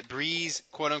 Likelihood that Breeze,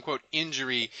 quote unquote,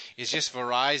 injury is just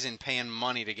Verizon paying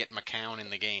money to get McCown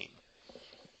in the game.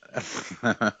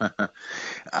 That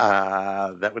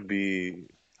would be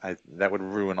that would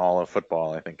ruin all of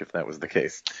football, I think, if that was the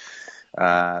case. No,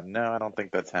 I don't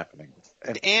think that's happening.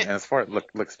 And as far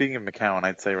look, speaking of McCown,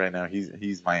 I'd say right now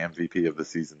he's my MVP of the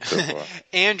season so far.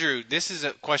 Andrew, this is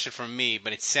a question from me,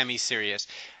 but it's semi-serious.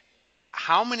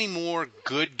 How many more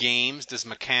good games does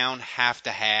McCown have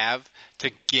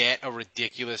to get a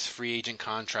ridiculous free agent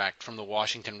contract from the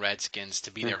Washington Redskins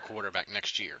to be their quarterback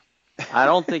next year? I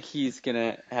don't think he's going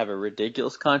to have a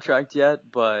ridiculous contract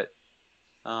yet, but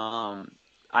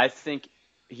I think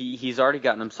he's already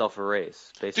gotten himself a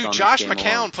raise based on Dude, this Josh game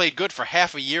McCown alone. played good for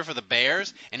half a year for the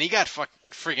Bears, and he got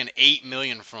friggin' $8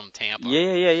 million from Tampa.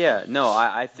 Yeah. No,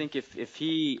 I think if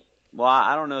he, well,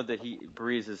 I don't know that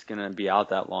Breeze is going to be out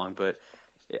that long, but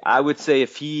I would say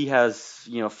if he has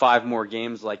 5 more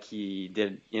games like he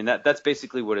did, and that's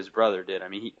basically what his brother did. I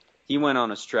mean, he went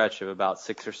on a stretch of about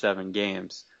 6 or 7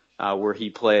 games where he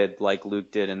played like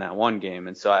Luke did in that one game,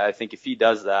 and so I think if he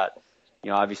does that,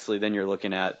 obviously then you're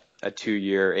looking at a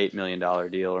 2-year, $8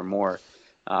 million deal or more,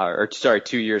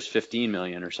 2 years, $15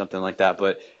 million or something like that.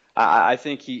 But I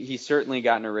think he's certainly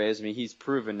gotten a raise. I mean, he's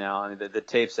proven now. I mean, the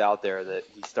tape's out there that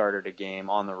he started a game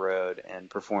on the road and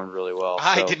performed really well.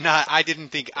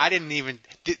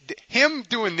 Him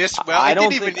doing this well, it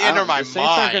didn't even enter my mind. The Saints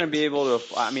aren't going to be able to.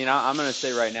 I mean, I'm going to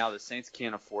say right now, the Saints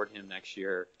can't afford him next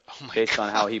year based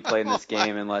on how he played in this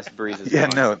game unless Breeze is gone.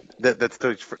 No, that's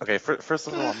totally okay. First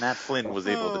of all, Matt Flynn was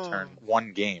able to turn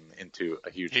one game into a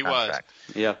huge contract.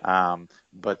 Yeah.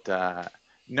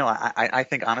 No, I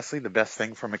think honestly the best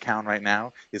thing for McCown right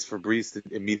now is for Breeze to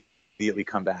immediately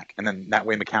come back, and then that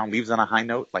way McCown leaves on a high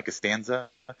note, like a stanza.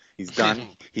 He's done.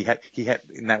 he had.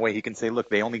 In that way he can say, look,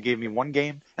 they only gave me one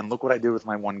game, and look what I did with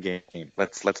my one game.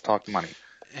 Let's talk money.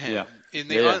 Yeah. In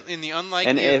the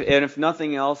unlikely, and if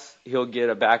nothing else, he'll get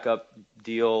a backup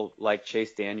deal like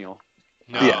Chase Daniel.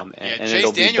 And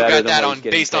Chase Daniel got that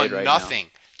based on nothing.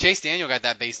 Chase Daniel got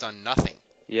that based on nothing.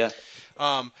 Yeah.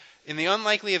 In the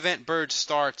unlikely event Bird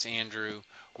starts, Andrew,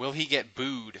 will he get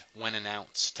booed when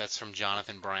announced? That's from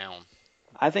Jonathan Brown.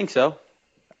 I think so.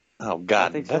 Oh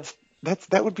God,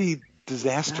 that would be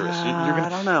disastrous. I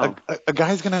don't know. A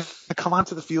guy's gonna come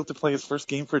onto the field to play his first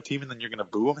game for a team, and then you're gonna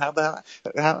boo him.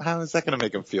 How is that gonna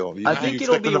make him feel? I think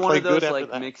it'll be one of those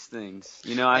like mixed things.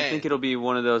 I think it'll be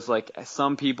one of those like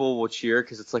some people will cheer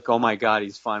because it's like, oh my God,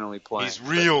 he's finally playing. He's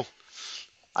real.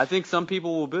 I think some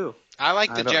people will boo. I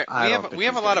like we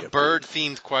have a lot of bird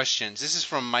themed questions. This is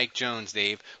from Mike Jones,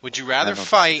 Dave. Would you rather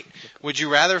fight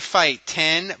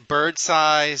 10 bird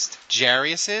sized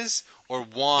Jariuses or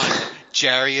 1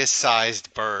 Jarius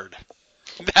sized bird?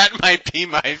 That might be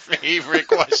my favorite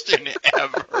question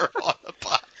ever on the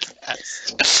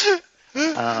podcast.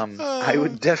 I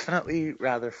would definitely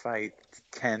rather fight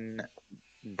 10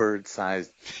 bird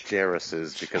sized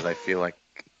Jariuses because I feel like,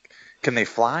 can they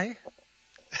fly?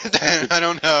 I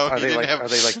don't know. Are they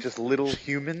like just little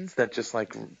humans that just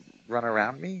like run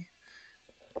around me,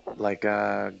 like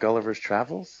Gulliver's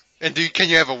Travels? And can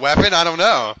you have a weapon? I don't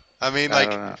know. I mean,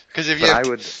 because if you,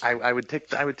 I would take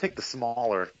the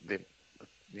smaller, the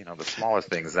smaller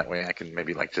things. That way, I can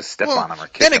maybe like just step on them or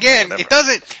kick them. Then again, it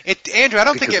doesn't. Andrew, I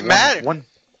don't think it matters.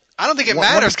 I don't think it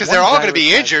matters because they're all going to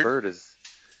be injured.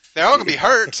 They're all going to be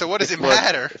hurt, so what does it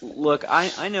matter? Look,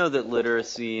 I know that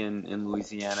literacy in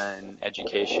Louisiana and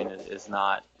education is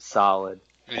not solid.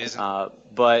 It isn't.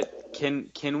 But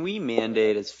can we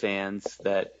mandate as fans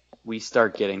that we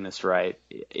start getting this right?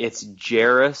 It's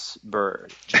Jairus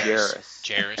Bird.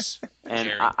 Jairus.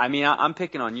 And I'm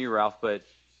picking on you, Ralph, but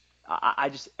I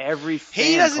just every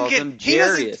fan calls him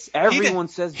Jarius. Everyone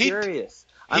says Jarius.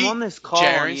 I'm on this call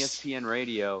on ESPN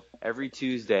Radio every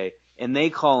Tuesday, and they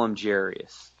call him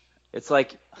Jarius. It's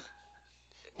like,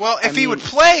 well, if he would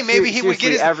play, maybe he would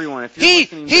get his. Everyone, if you're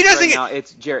listening to this right now,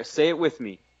 it's Jairus. Say it with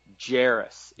me,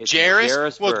 Jairus.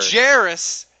 Jairus. Well,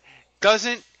 Jairus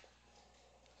doesn't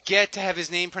get to have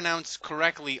his name pronounced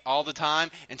correctly all the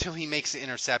time until he makes the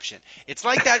interception. It's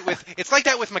like that with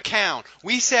McCown.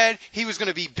 We said he was going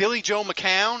to be Billy Joe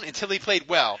McCown until he played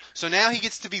well. So now he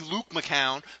gets to be Luke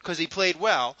McCown because he played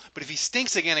well. But if he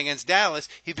stinks again against Dallas,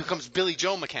 he becomes Billy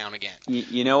Joe McCown again.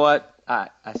 You know what? I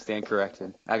stand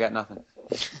corrected. I got nothing.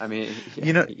 I mean,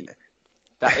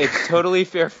 it's totally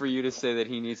fair for you to say that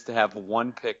he needs to have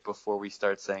one pick before we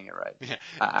start saying it right. Yeah.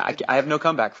 I have no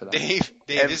comeback for that.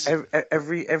 Dave,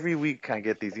 every week I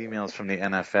get these emails from the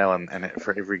NFL, and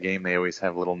for every game they always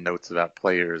have little notes about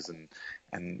players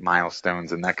and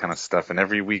milestones and that kind of stuff. And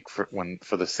every week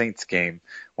for the Saints game,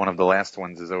 one of the last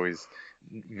ones is always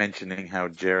mentioning how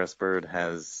Jairus Bird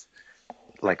has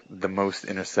like the most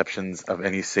interceptions of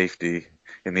any safety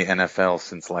in the NFL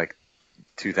since like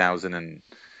 2000 and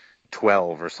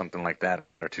 2012 or something like that,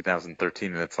 or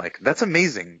 2013, and it's like, that's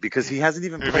amazing, because he hasn't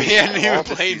even played He hadn't even all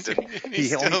the played. season.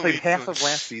 He only played half of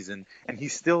last season, and he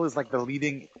still is like the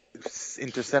leading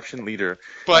interception leader.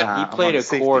 But He played among a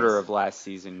safeties. quarter of last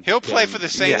season. he'll play getting- for the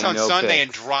Saints Yeah, on no Sunday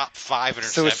picks. and drop 5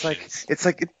 interceptions. So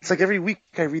it's like every week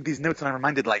I read these notes and I'm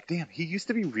reminded, like, damn, he used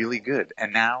to be really good,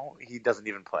 and now he doesn't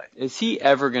even play. Is he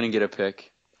ever going to get a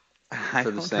pick? I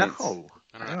For the don't Saints. know.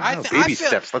 I I don't don't know. know. Baby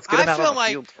steps. Let's get him out feel on the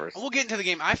like, field first. We'll get into the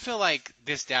game. I feel like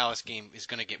this Dallas game is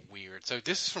going to get weird. So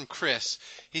this is from Chris.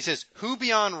 He says, who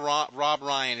beyond Rob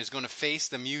Ryan is going to face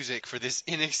the music for this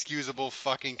inexcusable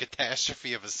fucking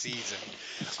catastrophe of a season?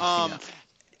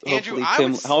 Andrew,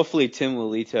 Hopefully Tim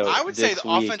Lolito. I would say this the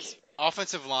week.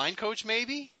 offensive line coach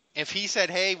maybe. If he said,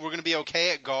 hey, we're going to be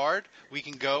okay at guard, we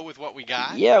can go with what we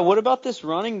got. Yeah, what about this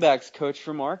running backs coach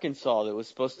from Arkansas that was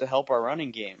supposed to help our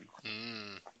running game?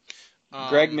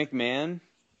 Greg McMahon.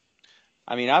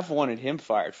 I mean, I've wanted him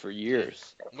fired for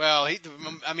years. Well, if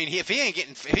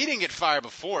he didn't get fired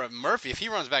before, Murphy, if he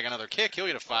runs back another kick, he'll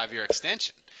get a 5-year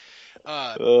extension.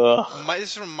 This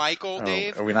is from Michael,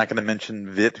 Dave. Are we not going to mention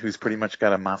Vitt, who's pretty much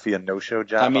got a mafia no-show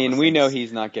job? I on mean, the we Saints? know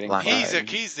he's not getting Line. fired.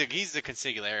 He's the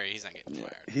consigliere. He's not getting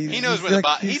fired. He knows he's where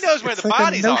like- he knows where it's the like a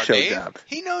bodies are, no-show Dave. job.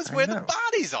 He knows I where the know.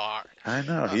 bodies are. I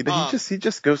know. He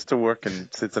just goes to work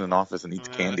and sits in an office and eats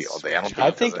candy all day. I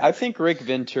don't think. I think Rick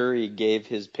Venturi gave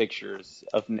his pictures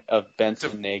of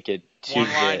Benson naked to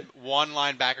Vitt. One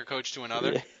linebacker coach to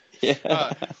another.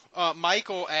 Yeah.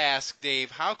 Michael asked Dave,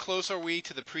 how close are we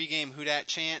to the pregame Who Dat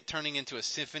chant turning into a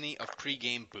symphony of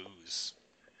pregame boos?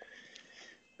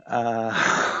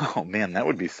 Oh man, that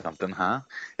would be something, huh?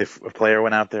 If a player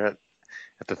went out there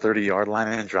at the 30-yard line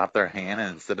and dropped their hand,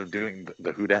 and instead of doing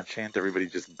the Who Dat chant, everybody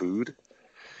just booed.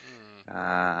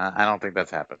 I don't think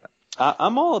that's happening.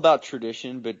 I'm all about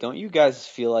tradition, but don't you guys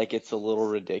feel like it's a little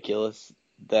ridiculous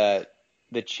that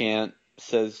the chant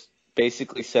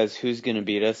basically says who's going to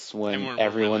beat us when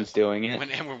everyone's doing it?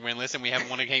 And we're winless and we haven't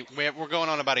won a game. We're going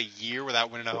on about a year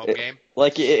without winning a home game.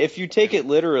 Like, if you take it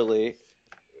literally,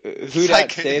 who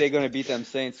like- say they're going to beat them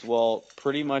Saints? Well,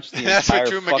 pretty much the That's entire what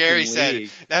Drew fucking McGarry said. league.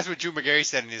 That's what Drew McGarry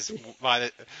said in his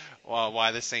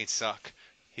why the Saints suck.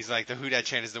 He's like, the Who Dat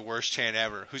chant is the worst chant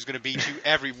ever. Who's going to beat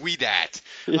you? We dat.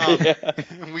 We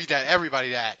dat.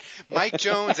 Everybody dat. Mike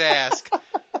Jones asked,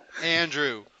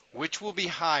 Andrew, which will be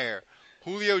higher?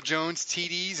 Julio Jones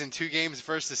TDs in 2 games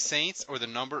versus the Saints, or the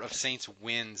number of Saints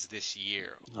wins this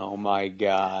year? Oh, my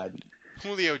God.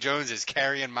 Julio Jones is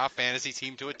carrying my fantasy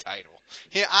team to a title.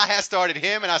 I have started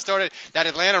him, and I started that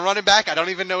Atlanta running back. I don't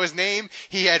even know his name.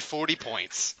 He had 40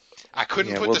 points. I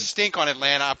couldn't put the stink on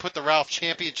Atlanta. I put the Ralph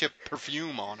Championship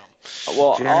perfume on him.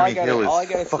 Well, Jeremy Hill all I is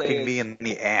gotta fucking say me is in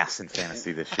the ass in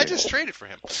fantasy this year. I just traded for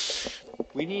him.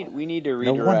 we need to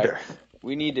No redirect. wonder.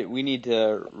 We need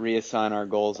to reassign our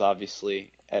goals,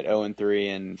 obviously, at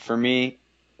 0-3. And for me,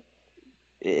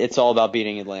 it's all about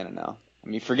beating Atlanta now. I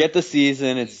mean, forget the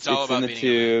season. It's all about in the beating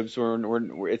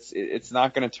tubes. It's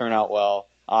not going to turn out well,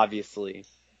 obviously.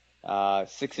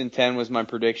 6-10 was my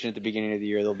prediction at the beginning of the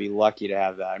year. They'll be lucky to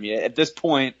have that. I mean, at this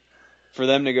point, for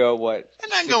them to go They're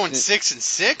not going 6-6.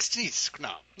 Jeez,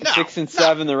 no.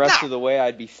 6-7 the rest of the way,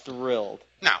 I'd be thrilled.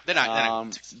 No, they're not. They're not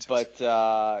going 6-6.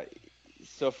 But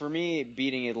so for me,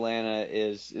 beating Atlanta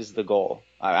is the goal.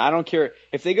 I don't care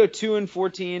if they go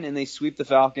 2-14 and they sweep the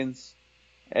Falcons.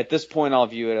 At this point, I'll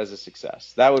view it as a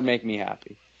success. That would make me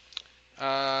happy.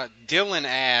 Dylan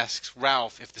asks,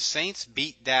 Ralph, if the Saints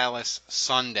beat Dallas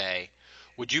Sunday,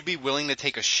 would you be willing to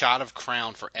take a shot of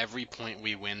Crown for every point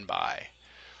we win by?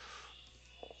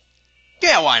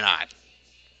 Yeah, why not?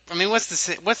 I mean, what's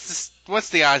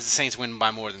the odds the Saints win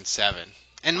by more than 7?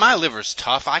 And my liver's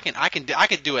tough. I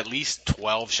could do at least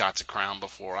 12 shots of Crown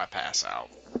before I pass out.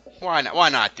 Why not? Why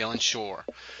not, Dylan? Sure.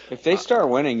 If they start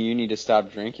winning, you need to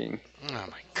stop drinking. Oh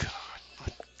my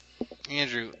God,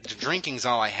 Andrew, the drinking's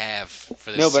all I have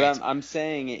for this. No, but Saints. I'm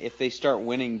saying if they start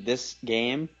winning this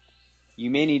game,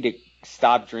 you may need to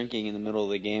stop drinking in the middle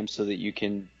of the game so that you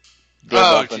can build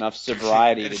up enough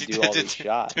sobriety to do all these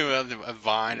shots. Do a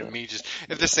vine of me just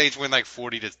if the Saints win like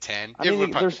 40-10. I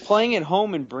mean, they're playing at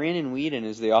home, and Brandon Weeden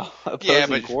is the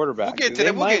opposing quarterback. We'll get to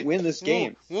they that. might win this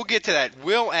game. We'll get to that.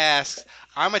 Will asks,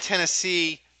 I'm a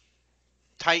Tennessee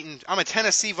Titan. I'm a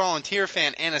Tennessee Volunteer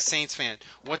fan and a Saints fan.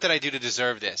 What did I do to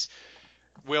deserve this?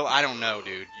 Will, I don't know,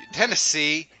 dude.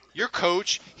 Tennessee, your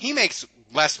coach, he makes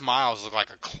Les Miles look like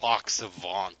a clock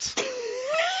savant.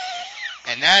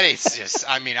 And that is just,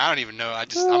 I mean, I don't even know. I'm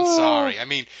sorry. I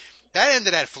mean, that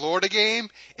ended that Florida game.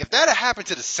 If that had happened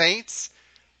to the Saints,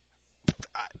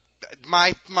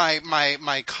 my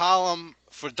column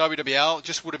for WWL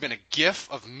just would have been a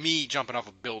gif of me jumping off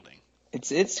a building.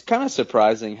 It's kind of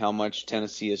surprising how much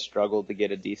Tennessee has struggled to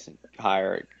get a decent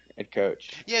hire at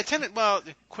coach. Yeah,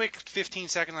 quick 15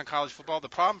 seconds on college football. The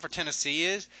problem for Tennessee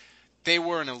is they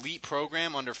were an elite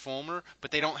program under Fulmer,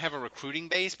 but they don't have a recruiting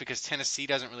base because Tennessee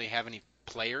doesn't really have any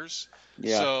players.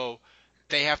 Yeah. So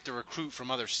they have to recruit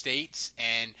from other states,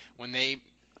 and when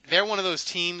they're one of those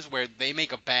teams where they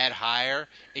make a bad hire,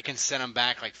 it can set them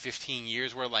back like 15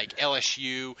 years, where like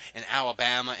LSU and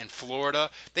Alabama and Florida,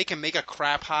 they can make a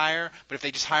crap hire, but if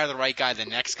they just hire the right guy, the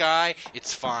next guy,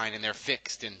 it's fine, and they're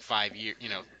fixed in 5 years.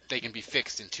 They can be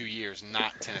fixed in 2 years,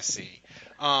 not Tennessee.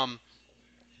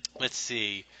 Let's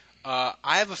see. I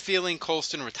have a feeling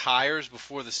Colston retires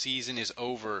before the season is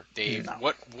over, Dave.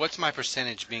 No. What's my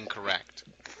percentage being correct?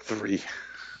 3.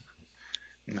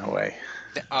 No way.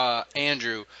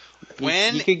 Andrew,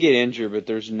 He could get injured, but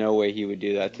there's no way he would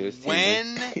do that to his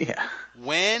team. Yeah.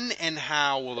 When and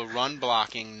how will the run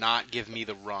blocking not give me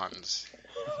the runs?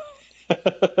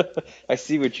 I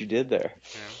see what you did there.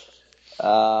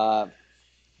 Yeah.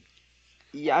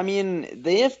 I mean,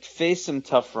 they have faced some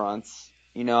tough runs.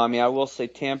 I will say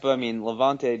Tampa,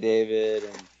 Levante David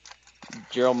and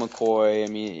Gerald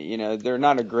McCoy, they're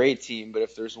not a great team, but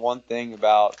if there's one thing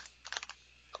about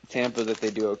Tampa that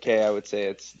they do okay, I would say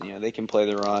it's, they can play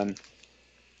the run.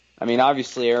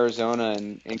 Obviously Arizona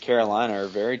and Carolina are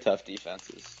very tough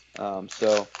defenses.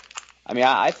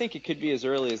 I think it could be as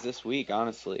early as this week,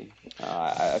 honestly.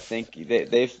 I think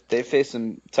they've faced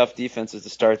some tough defenses to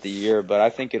start the year, but I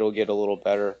think it'll get a little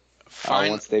better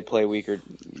once they play weaker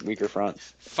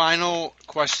fronts. Final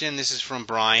question. This is from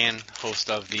Brian, host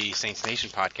of the Saints Nation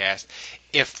podcast.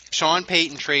 If Sean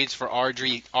Payton trades for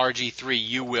RG3,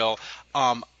 you will.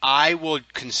 I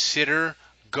would consider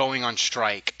going on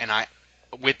strike, and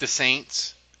with the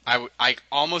Saints, I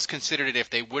almost considered it if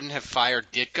they wouldn't have fired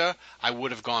Ditka, I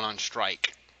would have gone on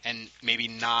strike and maybe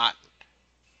not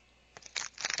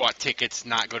bought tickets,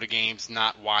 not go to games,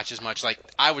 not watch as much. Like,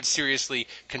 I would seriously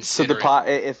consider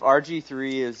if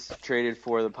RG3 is traded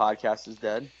for, the podcast is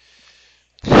dead?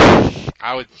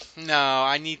 I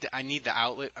need the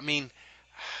outlet.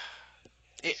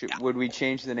 Would we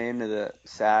change the name to the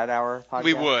Sad Hour podcast?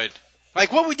 We would.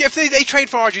 Like, what would if they trade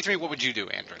for RG3? What would you do,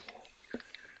 Andrew?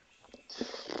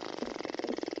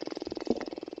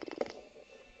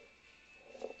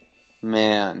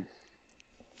 Man,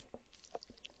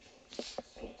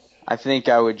 I think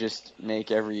I would just make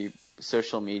every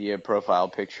social media profile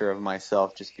picture of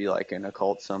myself just be like an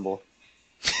occult symbol.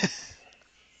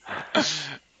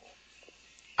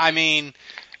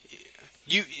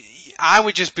 I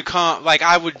would just become like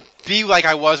I would be like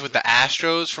I was with the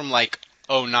Astros from like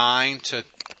 2009 to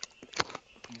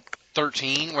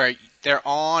 2013, where they're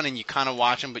on and you kind of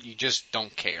watch them, but you just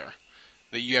don't care.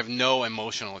 That you have no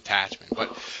emotional attachment.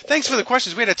 But thanks for the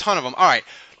questions. We had a ton of them. All right,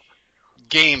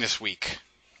 game this week.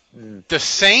 The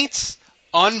Saints,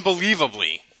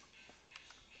 unbelievably,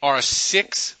 are a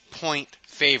 6-point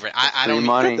favorite. I don't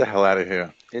money. Get the hell out of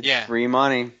here. It's free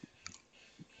money.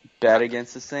 Bet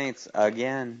against the Saints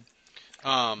again.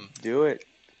 Do it.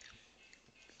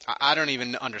 I don't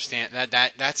even understand that.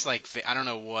 That's like, I don't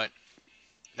know what.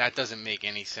 That doesn't make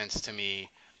any sense to me.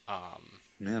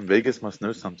 Man, Vegas must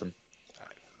know something.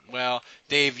 Well,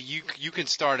 Dave, you can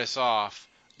start us off.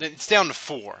 It's down to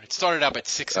 4. It started up at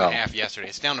 6.5 yesterday.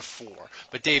 It's down to 4.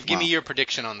 But Dave, give me your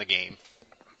prediction on the game.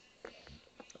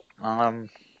 Man,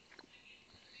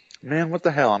 what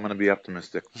the hell? I'm going to be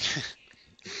optimistic.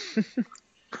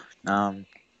 And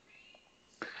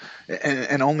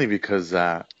only because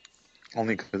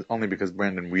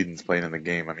Brandon Whedon's playing in the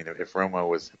game. If Romo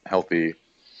was healthy,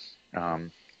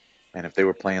 and if they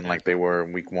were playing like they were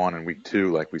in week 1 and week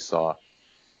 2, like we saw,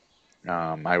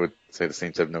 I would say the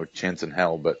Saints have no chance in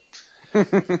hell. But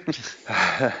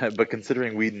but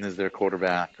considering Whedon is their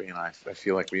quarterback, I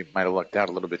feel like we might have lucked out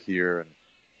a little bit here. And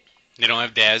they don't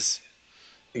have Dez.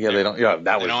 Yeah, they don't. Yeah, they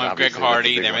don't have Greg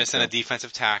Hardy. They're missing a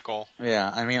defensive tackle.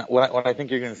 Yeah, what I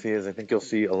think you're going to see is you'll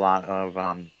see a lot of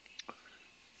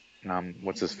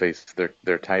what's his face?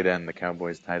 Their tight end, the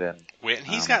Cowboys tight end. Witten.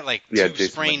 He's got like 2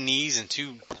 sprained knees and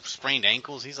 2 sprained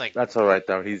ankles. He's like, that's all right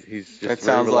though. He's just that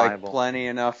sounds reliable. Like plenty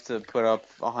enough to put up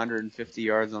 150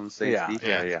 yards on the Saints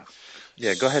defense.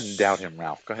 Yeah. Go ahead and doubt him,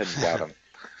 Ralph. Go ahead and doubt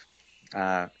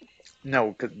him.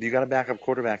 No, because you got a backup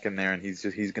quarterback in there, and he's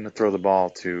going to throw the ball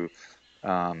to,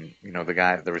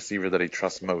 the receiver that he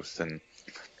trusts most. And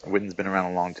Witten's been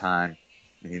around a long time,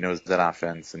 and he knows that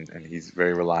offense, and he's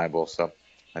very reliable. So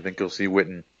I think you'll see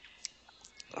Witten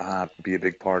be a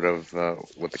big part of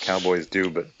what the Cowboys do.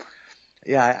 But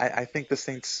yeah, I think the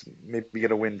Saints maybe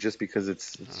get a win just because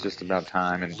it's just about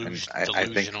time, and I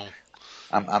think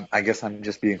I guess I'm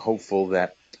just being hopeful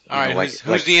that. All right,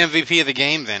 who's the MVP of the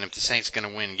game then? If the Saints going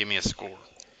to win, give me a score.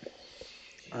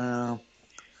 I'll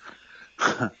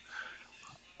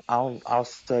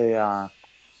say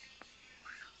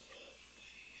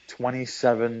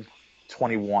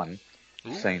 27-21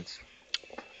 Saints.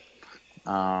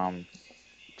 So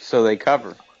they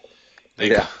cover.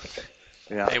 Yeah.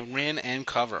 They win and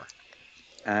cover.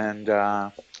 And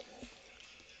I'll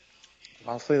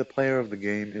say the player of the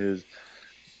game is.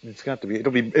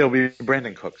 It'll be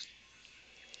Brandon Cooks.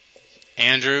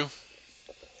 Andrew.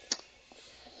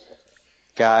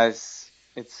 Guys,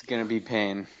 it's gonna be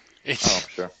pain.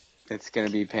 Sure. It's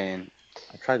gonna be pain.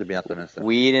 I tried to be optimistic.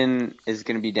 Whedon is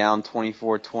gonna be down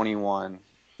 24-21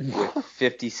 with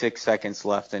 56 seconds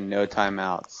left and no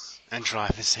timeouts. And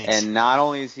drive the Saints. And not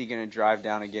only is he gonna drive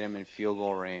down and get him in field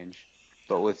goal range,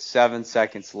 but with 7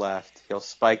 seconds left, he'll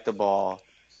spike the ball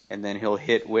and then he'll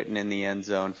hit Witten in the end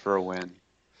zone for a win.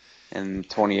 And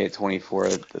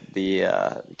 28-24,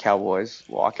 the Cowboys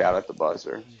walk out at the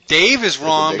buzzer. Dave is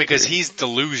wrong because he's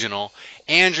delusional.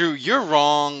 Andrew, you're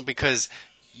wrong because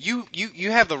you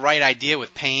have the right idea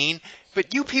with Payne,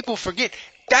 but you people forget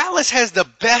Dallas has the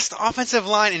best offensive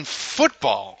line in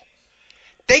football.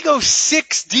 They go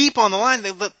 6 deep on the line.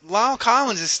 Lyle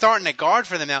Collins is starting at guard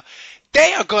for them now.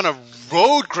 They are going to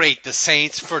road grade the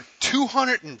Saints for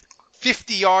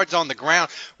 250 yards on the ground.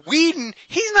 Whedon,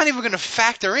 he's not even going to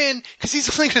factor in because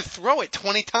he's only going to throw it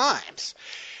 20 times.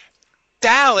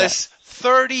 Dallas,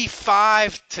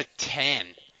 35-10.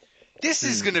 This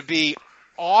is going to be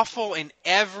awful in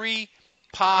every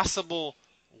possible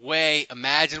way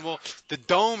imaginable. The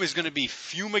dome is going to be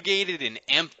fumigated and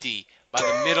empty by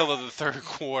the middle of the third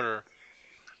quarter.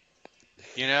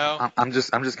 You know? I'm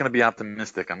just going to be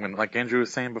optimistic. I'm going to, like Andrew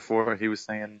was saying before, he was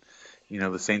saying,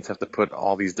 the Saints have to put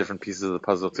all these different pieces of the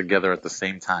puzzle together at the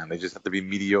same time. They just have to be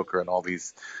mediocre at all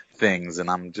these things. And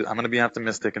I'm going to be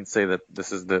optimistic and say that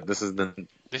this is the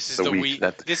week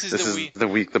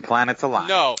the planet's alive.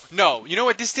 No. You know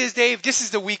what this is, Dave? This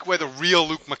is the week where the real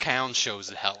Luke McCown shows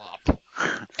the hell up.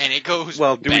 And it goes.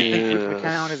 Well, do we think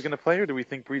McCown is going to play, or do we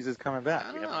think Breeze is coming back?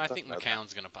 I don't know. I think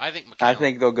McCown's going to. I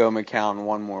think they'll go McCown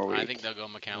one more week. I think they'll go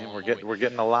McCown one more week. We're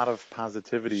getting a lot of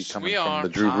positivity coming from the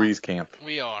Drew Brees camp.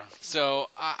 We are. So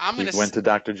I'm going to. We went to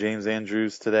Dr. James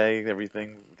Andrews today.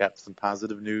 Everything got some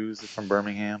positive news from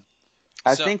Birmingham.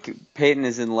 I think Peyton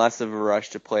is in less of a rush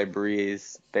to play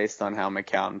Breeze based on how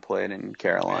McCown played in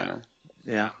Carolina.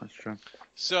 Yeah, that's true.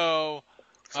 So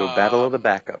battle of the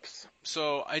backups.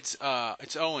 So it's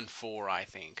 0-4, I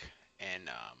think, and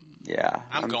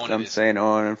I'm saying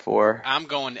 0-4. I'm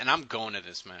going to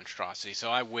this monstrosity.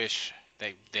 So I wish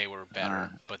they were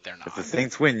better, but they're not. If the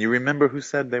Saints win, you remember who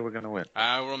said they were going to win?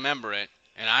 I remember it,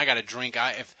 and I got a drink.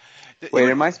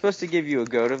 Wait, am I supposed to give you a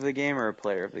goat of the game or a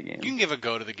player of the game? You can give a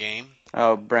goat of the game.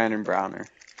 Oh, Brandon Browner,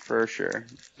 for sure.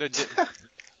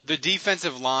 The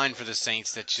defensive line for the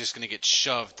Saints that's just going to get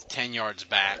shoved 10 yards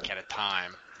back at a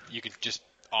time. You could just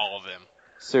all of them.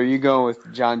 So are you going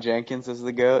with John Jenkins as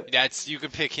the GOAT? You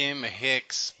could pick him, a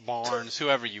Hicks, Barnes,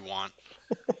 whoever you want.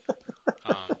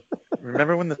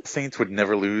 Remember when the Saints would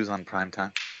never lose on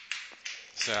primetime?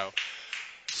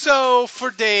 So for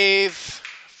Dave,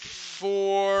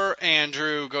 for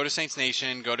Andrew, go to Saints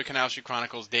Nation, go to Canal Street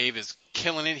Chronicles. Dave is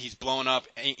killing it. He's blowing up.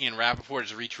 Ian Rappaport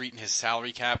is retweeting his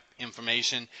salary cap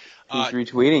information. He's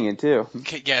retweeting it too.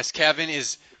 Yes, Kevin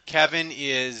is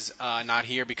not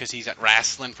here because he's at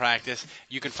wrestling practice.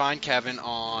 You can find Kevin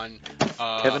on.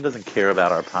 Kevin doesn't care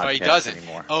about our podcast he doesn't.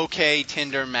 Anymore. Okay,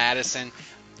 Tinder Madison.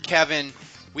 Kevin,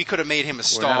 we could have made him a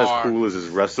star. We're not as cool as his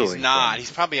wrestling. He's not. Friend.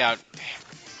 He's probably out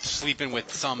sleeping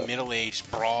with some middle-aged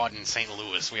broad in St.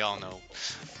 Louis. We all know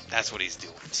that's what he's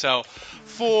doing. So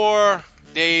for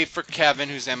Dave, for Kevin,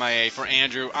 who's MIA, for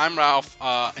Andrew, I'm Ralph.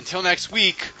 Until next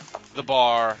week, the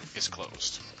bar is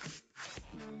closed.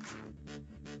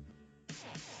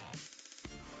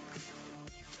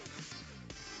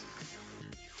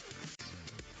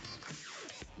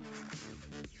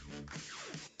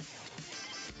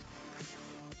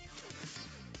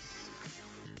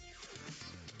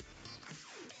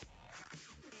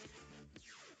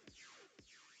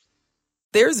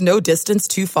 There's no distance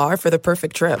too far for the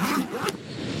perfect trip.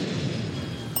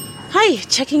 Hi,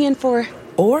 checking in for...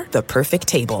 Or the perfect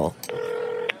table.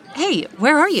 Hey,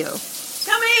 where are you?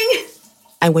 Coming!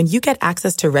 And when you get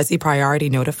access to Resi Priority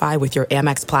Notify with your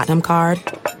Amex Platinum card...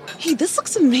 Hey, this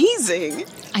looks amazing!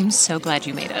 I'm so glad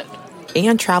you made it.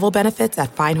 And travel benefits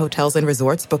at fine hotels and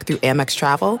resorts booked through Amex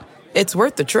Travel, it's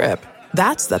worth the trip.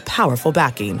 That's the powerful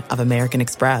backing of American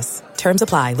Express. Terms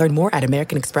apply. Learn more at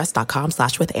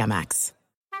americanexpress.com/withAmex.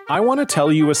 I want to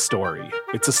tell you a story.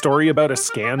 It's a story about a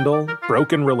scandal,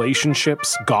 broken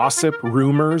relationships, gossip,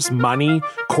 rumors, money,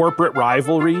 corporate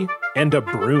rivalry, and a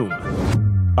broom.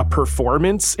 A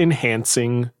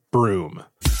performance-enhancing broom.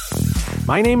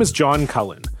 My name is John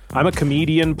Cullen. I'm a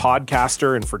comedian,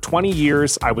 podcaster, and for 20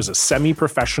 years, I was a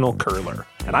semi-professional curler.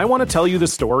 And I want to tell you the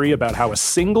story about how a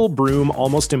single broom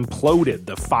almost imploded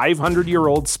the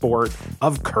 500-year-old sport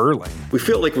of curling. We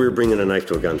felt like we were bringing a knife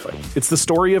to a gunfight. It's the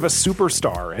story of a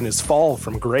superstar and his fall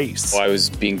from grace. I was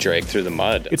being dragged through the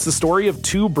mud. It's the story of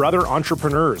two brother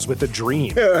entrepreneurs with a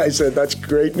dream. I said, that's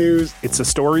great news. It's a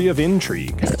story of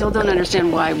intrigue. I still don't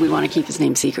understand why we want to keep his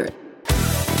name secret.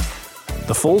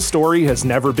 The full story has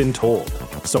never been told,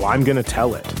 so I'm going to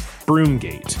tell it.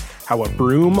 Broomgate, how a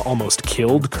broom almost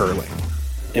killed curling.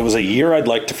 It was a year I'd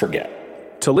like to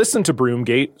forget. To listen to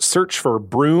Broomgate, search for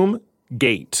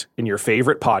Broomgate in your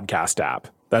favorite podcast app.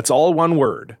 That's all one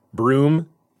word,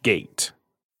 Broomgate.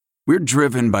 We're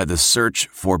driven by the search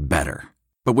for better.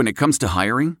 But when it comes to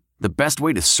hiring, the best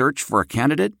way to search for a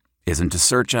candidate isn't to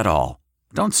search at all.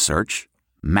 Don't search,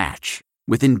 match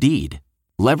with Indeed.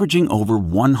 Leveraging over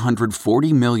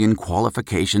 140 million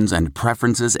qualifications and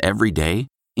preferences every day,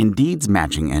 Indeed's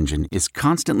matching engine is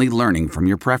constantly learning from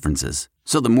your preferences.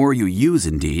 So the more you use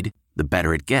Indeed, the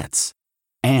better it gets.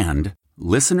 And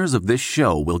listeners of this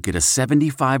show will get a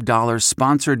 $75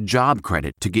 sponsored job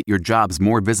credit to get your jobs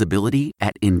more visibility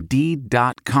at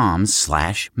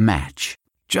Indeed.com/match.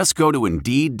 Just go to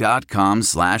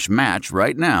Indeed.com/match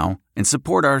right now and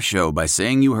support our show by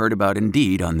saying you heard about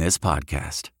Indeed on this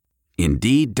podcast.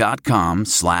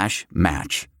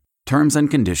 Indeed.com/match. Terms and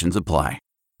conditions apply.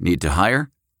 Need to hire?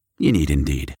 You need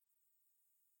Indeed.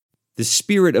 The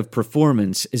spirit of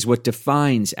performance is what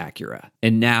defines Acura,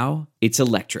 and now it's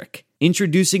electric.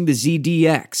 Introducing the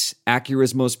ZDX,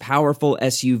 Acura's most powerful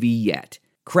SUV yet.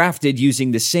 Crafted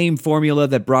using the same formula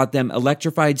that brought them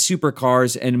electrified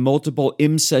supercars and multiple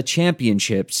IMSA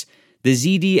championships, the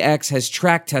ZDX has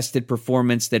track-tested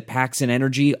performance that packs an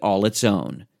energy all its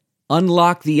own.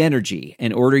 Unlock the energy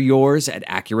and order yours at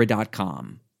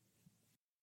Acura.com.